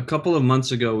 A couple of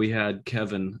months ago, we had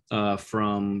Kevin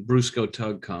from Brusco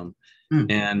Tug come,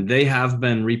 and they have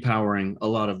been repowering a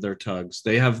lot of their tugs.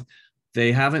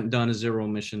 They haven't done a zero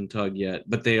emission tug yet,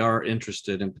 but they are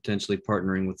interested in potentially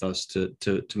partnering with us to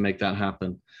make that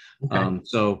happen. Okay.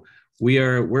 So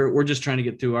we're just trying to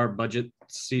get through our budget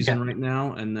season right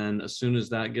now, and then as soon as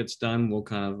that gets done, we'll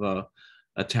kind of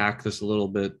attack this a little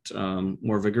bit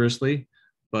more vigorously.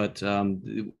 But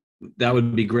that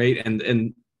would be great,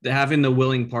 and having the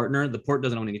willing partner. The port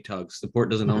doesn't own any tugs. The port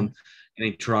doesn't own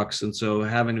any trucks, and so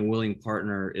having a willing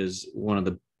partner is one of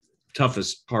the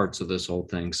toughest parts of this whole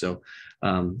thing. So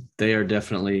they are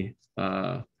definitely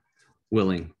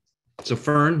willing. So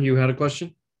Fern, you had a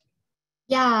question?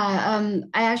 Yeah,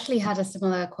 I actually had a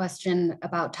similar question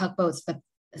about tugboats, but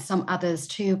some others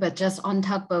too. But just on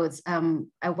tugboats,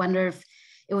 I wonder if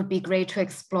it would be great to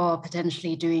explore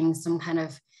potentially doing some kind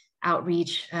of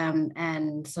outreach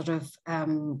and sort of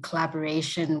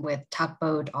collaboration with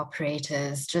tugboat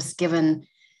operators, just given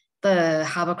the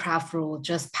Harborcraft rule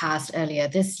just passed earlier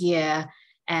this year.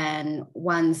 And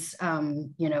once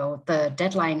you know, the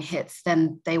deadline hits,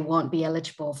 then they won't be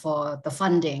eligible for the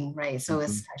funding, right? So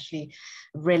it's actually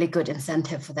a really good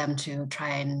incentive for them to try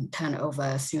and turn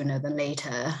over sooner than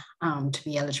later to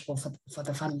be eligible for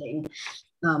the funding.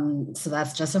 So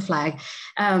that's just a flag.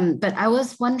 But I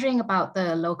was wondering about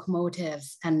the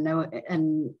locomotives and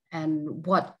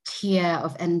what tier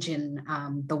of engine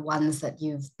the ones that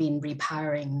you've been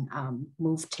repowering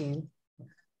moved to.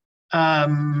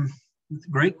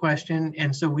 Great question.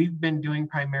 And so we've been doing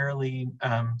primarily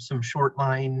some short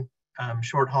line,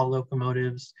 short haul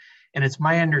locomotives. And it's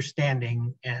my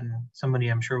understanding, and somebody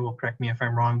I'm sure will correct me if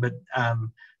I'm wrong, but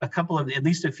a couple of, at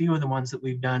least a few of the ones that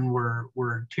we've done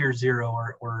were tier 0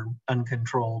 or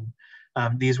uncontrolled.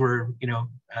 These were, you know,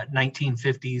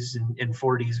 1950s and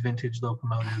 40s vintage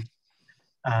locomotives.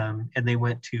 And they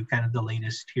went to kind of the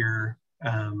latest tier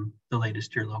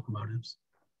locomotives.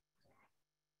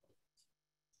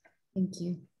 Thank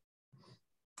you.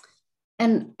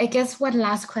 And I guess one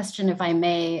last question, if I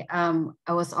may,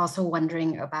 I was also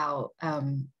wondering about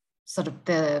sort of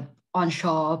the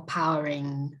onshore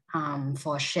powering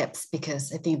for ships,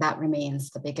 because I think that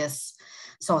remains the biggest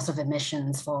source of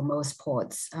emissions for most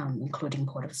ports, including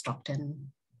Port of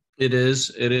Stockton. It is,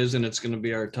 and it's going to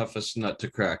be our toughest nut to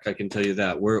crack. I can tell you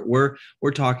that. We're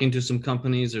talking to some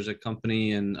companies. There's a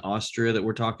company in Austria that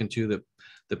we're talking to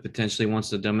that potentially wants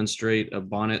to demonstrate a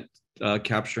bonnet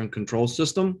capture and control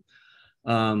system.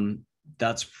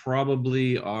 That's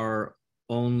probably our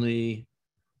only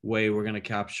way we're going to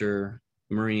capture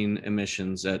marine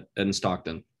emissions in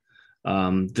Stockton.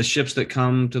 The ships that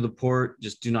come to the port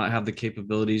just do not have the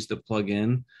capabilities to plug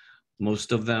in.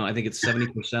 Most of them, I think it's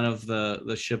 70% of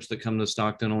the ships that come to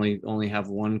Stockton only have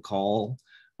one call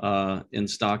in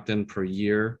Stockton per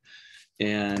year.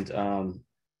 And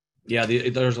yeah,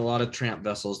 there's a lot of tramp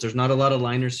vessels. There's not a lot of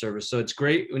liner service. So it's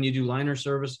great when you do liner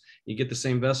service, you get the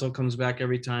same vessel, comes back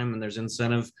every time, and there's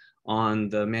incentive on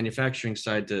the manufacturing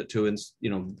side to you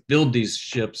know, build these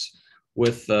ships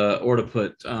with or to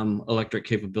put electric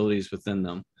capabilities within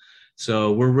them.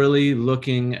 So we're really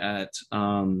looking at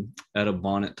a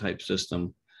bonnet type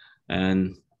system.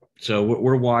 And so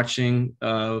we're watching.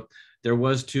 There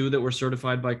was 2 that were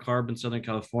certified by CARB in Southern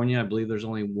California. I believe there's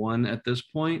only 1 at this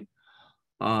point.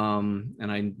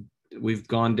 And we've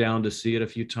gone down to see it a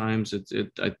few times.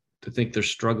 I think they're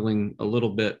struggling a little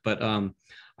bit, but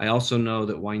I also know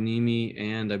that Hueneme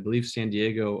and I believe San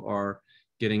Diego are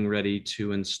getting ready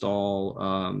to install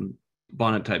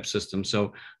bonnet type systems.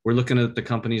 So we're looking at the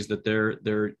companies that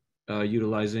they're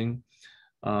utilizing.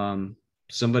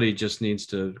 Somebody just needs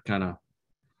to kind of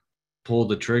pull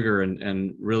the trigger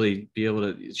and really be able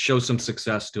to show some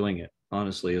success doing it,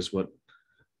 honestly, is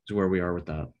where we are with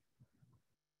that.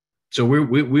 So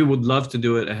we would love to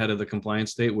do it ahead of the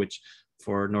compliance date, which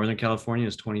for Northern California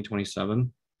is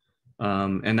 2027.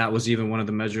 And that was even one of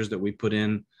the measures that we put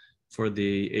in for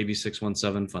the AB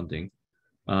 617 funding.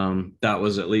 that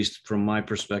was, at least from my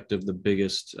perspective, the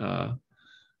biggest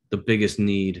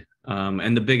need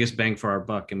and the biggest bang for our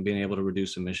buck, and being able to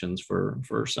reduce emissions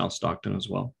for South Stockton as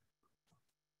well.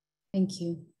 Thank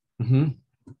you.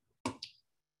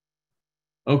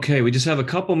 Okay, we just have a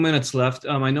couple minutes left.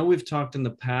 I know we've talked in the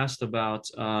past about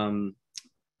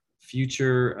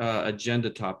future agenda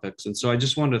topics, and so I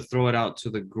just wanted to throw it out to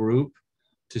the group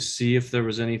to see if there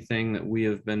was anything that we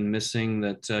have been missing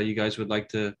that you guys would like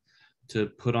to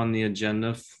put on the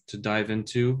agenda to dive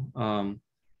into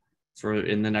for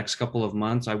in the next couple of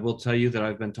months. I will tell you that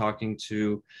I've been talking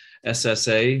to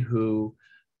SSA, who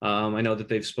I know that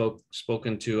they've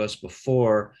spoken to us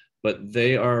before, but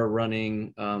they are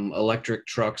running electric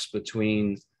trucks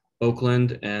between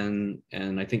Oakland and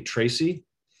I think Tracy.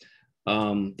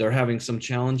 They're having some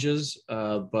challenges,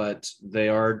 but they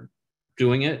are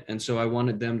doing it. And so I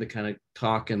wanted them to kind of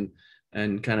talk and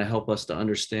kind of help us to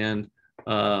understand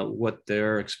what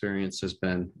their experience has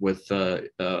been with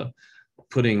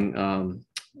putting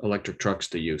electric trucks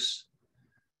to use.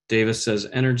 Davis says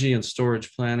energy and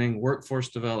storage planning, workforce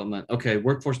development. Okay,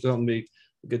 workforce development would be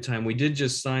a good time. We did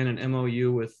just sign an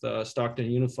MOU with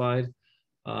Stockton Unified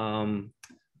to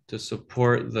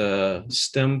support the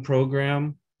STEM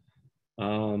program.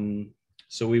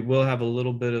 So we will have a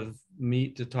little bit of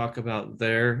meat to talk about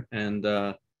there. And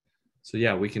so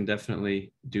yeah, we can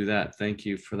definitely do that. Thank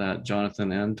you for that,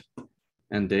 Jonathan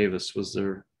and Davis. Was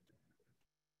there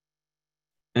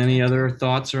any other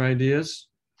thoughts or ideas?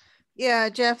 Yeah,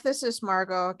 Jeff, this is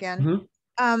Margot again.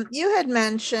 You had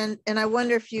mentioned, and I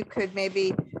wonder if you could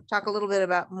maybe talk a little bit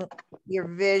about your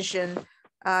vision.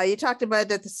 You talked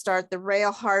about at the start, the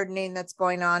rail hardening that's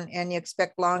going on, and you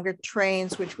expect longer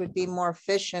trains, which would be more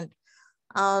efficient.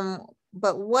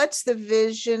 But what's the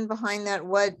vision behind that?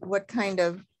 What kind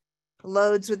of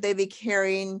loads would they be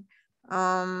carrying?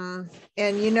 And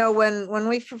you know, when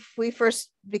we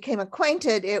first became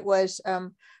acquainted, it was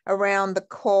around the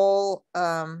coal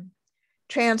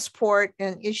transport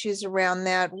and issues around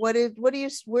that. Where do you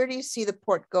see the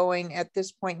port going at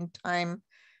this point in time?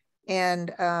 And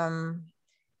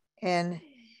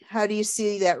how do you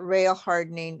see that rail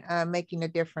hardening making a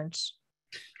difference?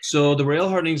 So the rail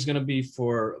hardening is going to be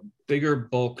for bigger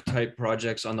bulk type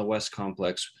projects on the West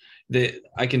Complex.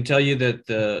 I can tell you that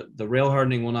the rail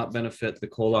hardening will not benefit the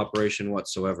coal operation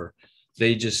whatsoever.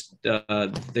 They just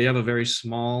they have a very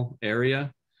small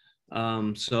area.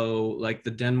 So like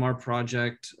the Denmark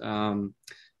project,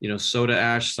 you know, soda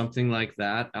ash, something like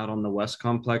that out on the West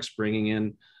Complex, bringing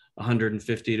in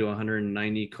 150 to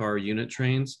 190 car unit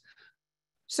trains.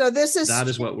 So this is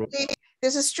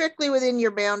strictly within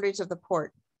your boundaries of the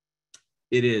port.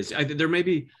 It is. There may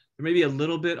be a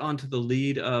little bit onto the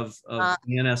lead of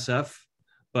BNSF,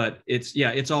 but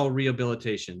it's all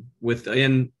rehabilitation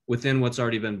within what's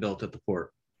already been built at the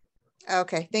port.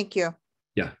 Okay, thank you.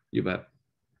 Yeah, you bet.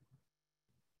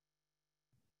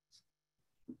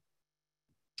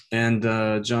 And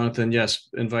Jonathan, yes,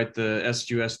 invite the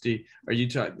SUSD. Are you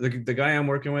the guy I'm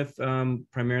working with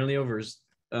primarily over is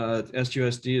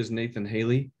SUSD is Nathan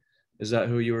Haley. Is that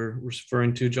who you were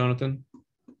referring to, Jonathan?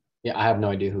 Yeah, I have no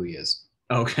idea who he is.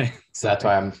 Okay. So that's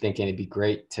why I'm thinking it'd be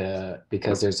great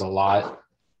because there's a lot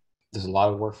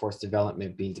of workforce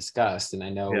development being discussed, and I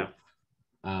know,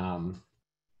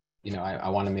 you know, I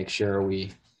want to make sure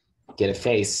we get a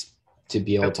face to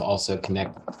be able to also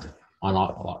connect on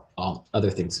all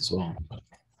other things as well.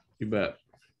 You bet.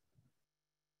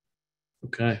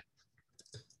 Okay.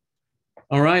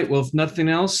 All right. Well, if nothing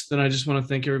else, then I just want to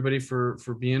thank everybody for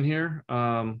being here.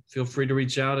 Feel free to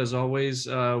reach out. As always,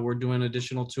 we're doing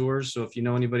additional tours. So if you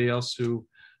know anybody else who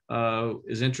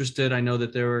is interested, I know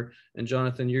that and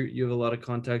Jonathan, you have a lot of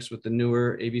contacts with the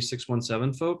newer AB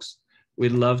 617 folks.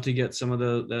 We'd love to get some of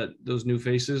those new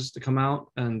faces to come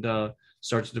out and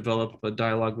start to develop a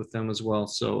dialogue with them as well.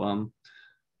 So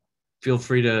feel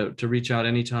free to reach out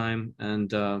anytime,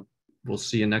 and we'll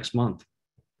see you next month.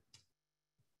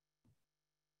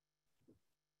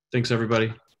 Thanks,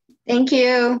 everybody. Thank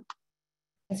you.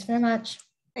 Thanks very much.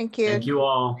 Thank you. Thank you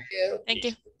all. Thank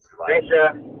you. Thanks,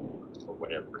 Jeff.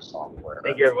 Whatever software.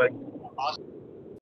 Thank you, everybody. Awesome.